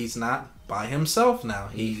baseball, but he's not by himself now.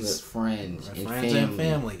 He's with friends and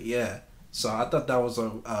family. Yeah. So I thought that was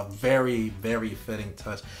a very, very fitting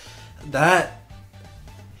touch. That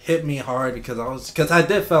hit me hard because I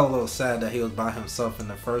did feel a little sad that he was by himself in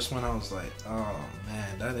the first one. I was like, oh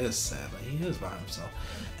man, that is sad. Like, he is by himself.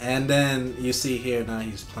 And then you see here now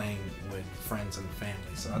he's playing with friends and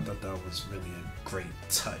family. So I thought that was really a great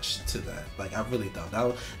touch to that. Like, I really thought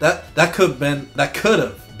that could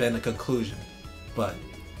have been a conclusion, but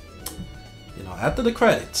you know, after the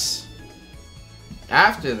credits.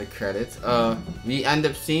 After the credits, we end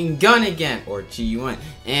up seeing Gun again, or G-U-N,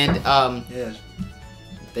 and yeah.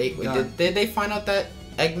 Did they find out that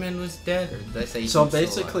Eggman was dead, or did they say? So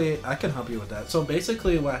basically, I can help you with that. So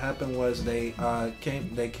basically, what happened was they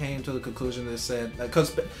came to the conclusion. They said,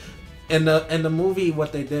 because in the movie,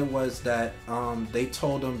 what they did was that they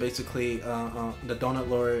told them basically the Donut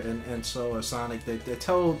Lord and so Sonic, they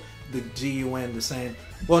told the GUN the same.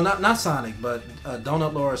 Well, not Sonic, but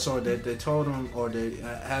Donut Lord. So they told him, or they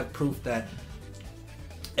have proof that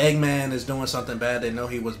Eggman is doing something bad. They know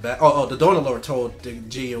he was back. Oh, the Donut Lord told the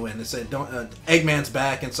GUN. They said, Eggman's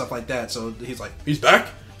back and stuff like that. So he's like, he's back?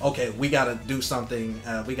 Okay, we gotta do something.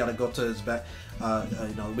 We gotta go to his back.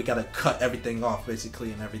 We gotta cut everything off,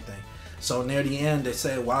 basically, and everything. So near the end, they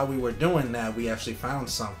said while we were doing that, we actually found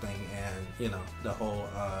something, and the whole,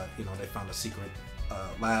 they found a secret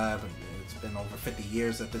lab, and it's been over 50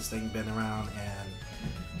 years that this thing been around, and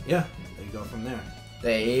yeah, they go from there.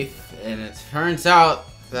 And it turns out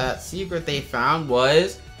that secret they found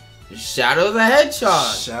was Shadow the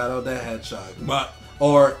Hedgehog. Shadow the Hedgehog,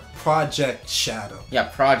 or Project Shadow. Yeah,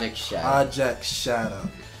 Project Shadow. Project Shadow,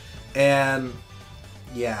 and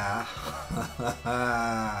yeah,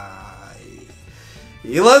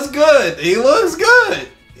 he looks good. He looks good.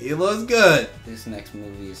 He looks good. This next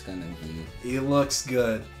movie is gonna be. He looks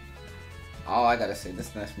good. All I gotta say,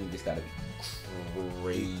 this next movie's gotta be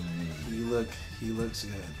crazy. He looks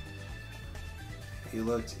good. He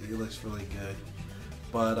looks really good.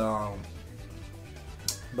 But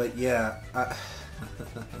yeah,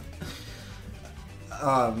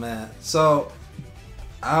 oh man. So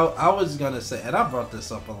I was gonna say, and I brought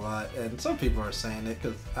this up a lot, and some people are saying it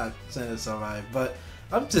because I said it's alright, but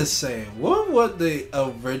I'm just saying, what would the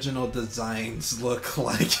original designs look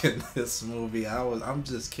like in this movie? I'm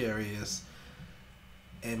just curious.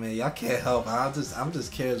 Hey man, y'all can't help. I'm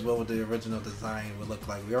just curious what would the original design would look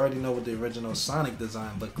like. We already know what the original Sonic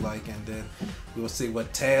design looked like, and then we will see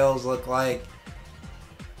what Tails look like.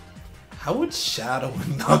 How would Shadow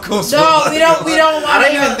and Knuckles? No, we don't want. I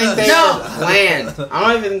don't even think they were planned.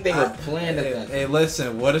 I don't even think they were planned at that. Hey,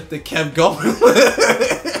 listen. What if they kept going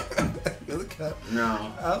with?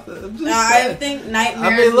 No. I think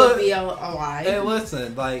Nightmares would be alive. Hey,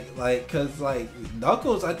 listen, cause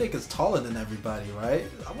Knuckles, I think is taller than everybody, right?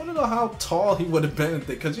 I want to know how tall he would have been,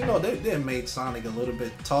 because they made Sonic a little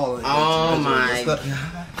bit taller. Oh my god!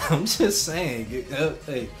 I'm just saying.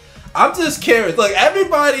 Hey, I'm just curious. Like,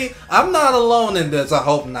 everybody, I'm not alone in this. I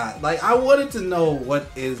hope not. Like, I wanted to know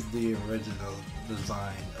what is the original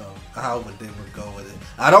design of how they would go with it.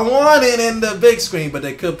 I don't want it in the big screen, but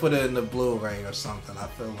they could put it in the Blu-ray or something. I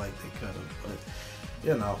feel like they could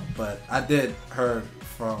have, but I did heard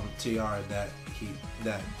from TR that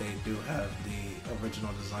they do have the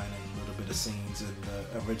original design and a little bit of scenes in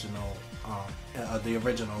the original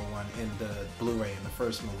one in the Blu-ray in the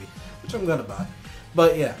first movie, which I'm gonna buy.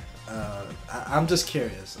 But yeah, I'm just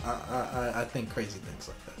curious. I think crazy things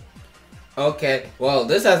like that. Okay, well,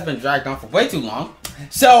 this has been dragged on for way too long.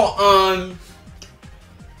 So,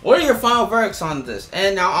 what are your final verdicts on this?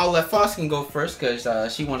 And now I'll let Foskin go first,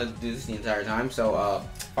 because she wanted to do this the entire time. So,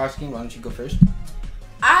 Foskin, why don't you go first?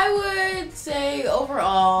 I would say,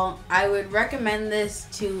 overall, I would recommend this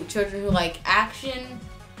to children who like action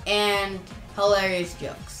and hilarious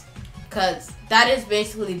jokes. Because that is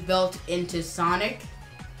basically built into Sonic.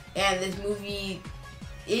 And this movie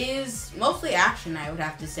is mostly action, I would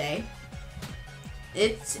have to say.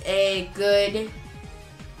 It's a good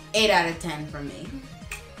 8 out of 10 for me.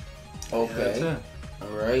 Okay. Yeah,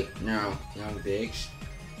 All right. Now, Young Biggs.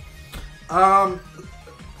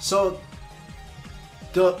 So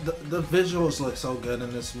the visuals look so good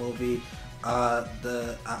in this movie.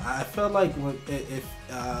 I feel like if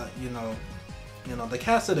the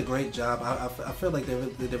cast did a great job. I feel like they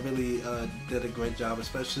really did a great job,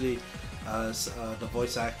 especially the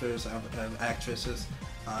voice actors and actresses.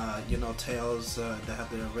 Tails, they have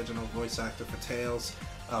the original voice actor for Tails,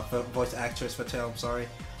 voice actress for Tails. I'm sorry.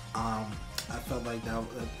 I felt like that,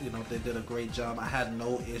 they did a great job. I had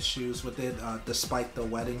no issues with it, despite the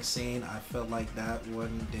wedding scene. I felt like that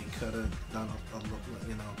one they could have done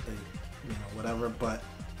whatever. But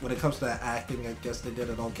when it comes to that acting, I guess they did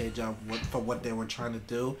an okay job for what they were trying to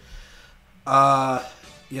do. Lot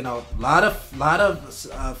of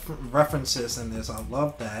references in this. I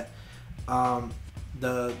love that.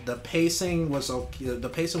 The pacing was okay. The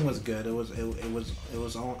pacing was good. It was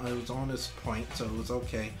on its point, so it was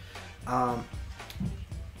okay.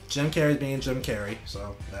 Jim Carrey's being Jim Carrey,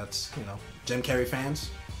 so that's Jim Carrey fans,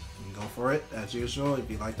 you can go for it as usual. If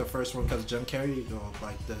you like the first one because Jim Carrey, you go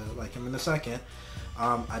like him in the second.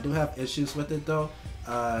 I do have issues with it though.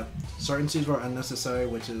 Certain scenes were unnecessary,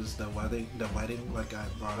 which is the wedding like I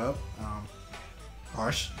brought up.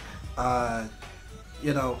 Harsh.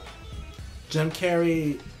 Jim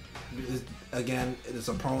Carrey, again, it's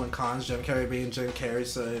a pro and cons. Jim Carrey being Jim Carrey,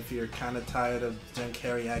 so if you're kind of tired of Jim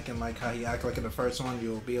Carrey acting like how he acted like in the first one,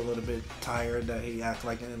 you'll be a little bit tired that he acted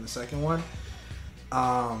like in the second one.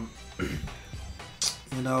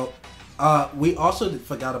 We also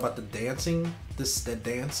forgot about the dancing. The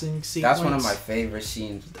dancing sequence. That's one of my favorite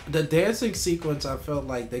scenes. The dancing sequence, I felt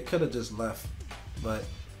like they could have just left, but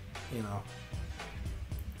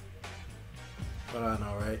But I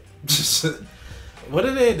know, right? What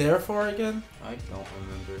are they there for again? I don't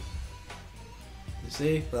remember. You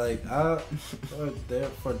see, like, they're there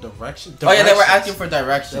for directions. Oh yeah, they were asking for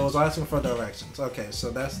directions. They was asking for directions. Okay,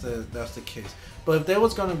 so that's the case. But if they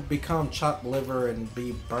was gonna become chopped liver and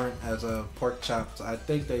be burnt as a pork chops, I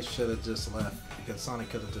think they should have just left because Sonic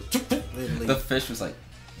could have just didn't leave. The fish was like,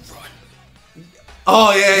 run.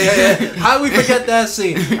 Oh yeah. How did we forget that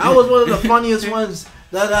scene? That was one of the funniest ones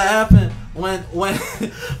that happened. When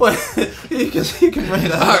you can bring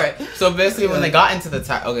it up. All right. So basically, when they got into the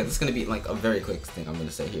okay, this is gonna be like a very quick thing I'm gonna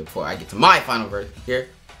say here before I get to my final verdict here,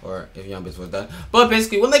 or if Young Biz was done. But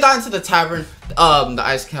basically, when they got into the tavern, the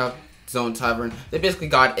Ice Cap Zone Tavern, they basically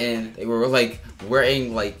got in. They were like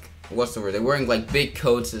wearing like what's the word? They're wearing like big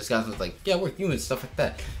coats. This guy was like, yeah, we're humans, stuff like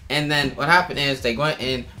that. And then what happened is they went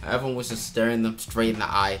in. Everyone was just staring them straight in the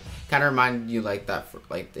eye. Kind of reminded you like that,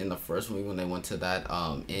 like in the first movie when they went to that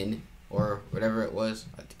inn or whatever it was.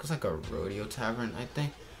 I think it was like a rodeo tavern, I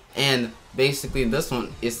think. And basically this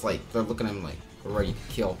one is like they're looking at him like ready to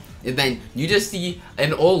kill. And then you just see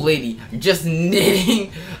an old lady just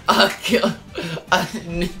knitting a killed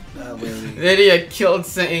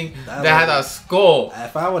saying that had a skull.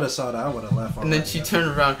 If I would have saw that, I would have left. And then she turned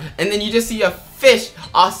around, and then you just see a fish.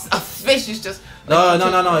 A fish is just. Like,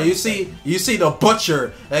 no. You see the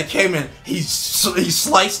butcher that came in. He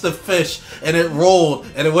sliced the fish, and it rolled,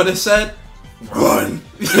 and what it said. Run!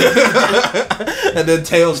 And then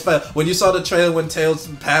Tails fell. When you saw the trailer when Tails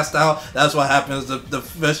passed out, that's what happens. The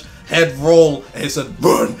fish head rolled and it said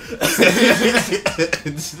run.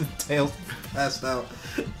 Tails passed out.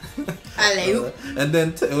 Hello. And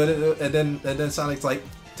then Sonic's like,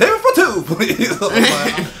 table for two.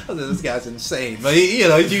 This guy's insane, but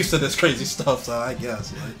he's used to this crazy stuff, so I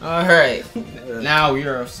guess. All right, now we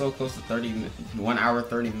are so close to 1 hour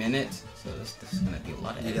 30 minutes. So this is gonna be a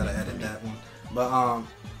lot of editing. You gotta edit that one. But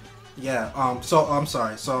so I'm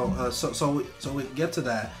sorry. So we get to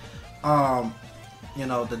that.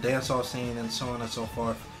 The dance off scene and so on and so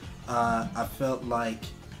forth. I felt like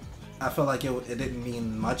it didn't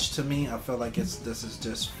mean much to me. I feel like this is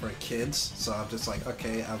just for kids. So I'm just like,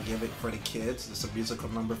 okay, I'll give it for the kids. It's a musical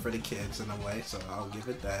number for the kids in a way, so I'll give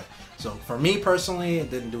it that. So for me personally, it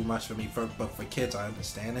didn't do much for me. But for kids, I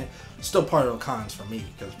understand it. Still part of the cons for me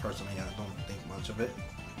because personally, I don't think much of it.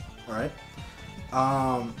 All right.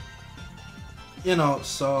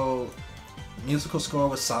 So musical score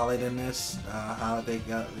was solid in this. How they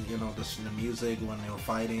got the music when they were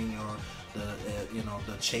fighting or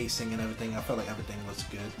the chasing and everything. I felt like everything was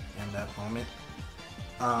good in that moment.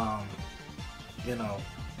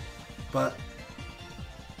 But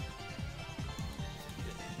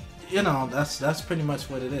that's pretty much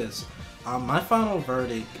what it is. My final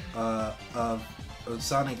verdict of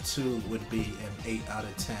Sonic 2 would be an 8 out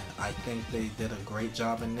of 10. I think they did a great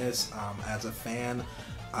job in this. As a fan,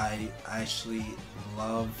 I actually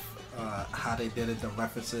love how they did it. The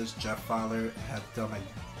references. Jeff Fowler has done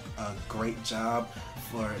a great job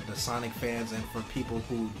for the Sonic fans and for people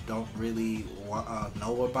who don't really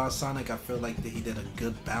know about Sonic. I feel like that he did a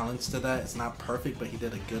good balance to that. It's not perfect, but he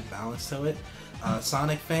did a good balance to it.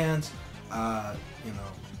 Sonic fans, you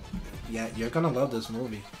know, yeah, you're gonna love this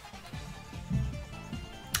movie.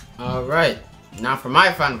 Alright, now for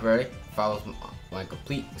my final verdict, follows my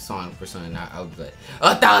complete Sonic persona. Now I'll be like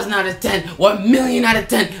 1,000 out of 10, 1,000,000 out of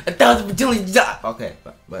 10, 1,000 bajillion. Okay,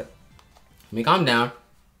 but let me calm down.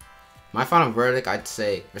 My final verdict, I'd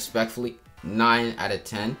say respectfully 9 out of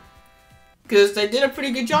 10, because they did a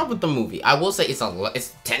pretty good job with the movie. I will say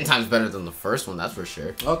it's 10 times better than the first one, that's for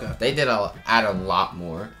sure. Okay. They did add a lot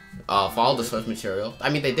more. Follow the source material. I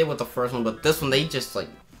mean, they did with the first one, but this one they just like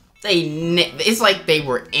it's like they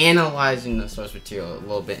were analyzing the source material a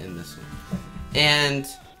little bit in this one. And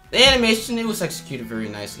the animation, it was executed very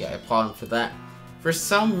nicely. I applaud them for that. For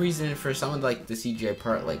some reason, for some of like the CGI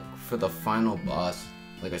part, like for the final boss,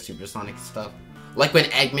 like a Supersonic stuff, like when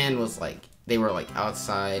Eggman was like, they were like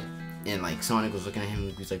outside and like Sonic was looking at him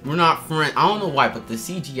and he's like, we're not friends. I don't know why, but the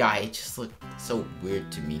CGI, it just looked so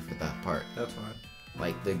weird to me for that part. That's fine.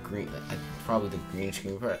 Like the green, probably the green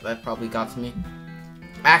screen part, that probably got to me.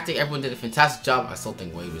 Acting, everyone did a fantastic job. I still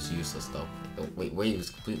think Wade was useless though. Wade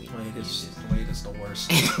was completely useless. Wade is the worst.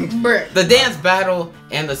 The dance battle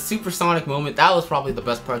and the supersonic moment, that was probably the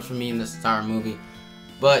best part for me in this entire movie.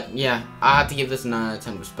 But yeah, I have to give this a 9 out of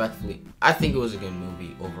 10 respectfully. I think it was a good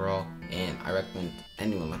movie overall, and I recommend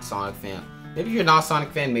anyone like Sonic fan. Maybe you're not a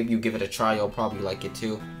Sonic fan, maybe you give it a try, you'll probably like it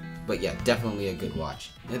too. But yeah, definitely a good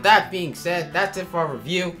watch. With that being said, that's it for our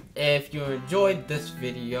review. If you enjoyed this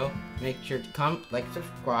video, make sure to comment, like,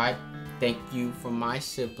 subscribe. Thank you from my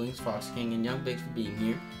siblings, Fox King and Young Biggs, for being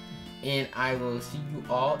here. And I will see you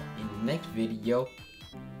all in the next video.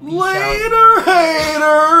 Peace Later, out.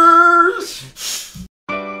 haters!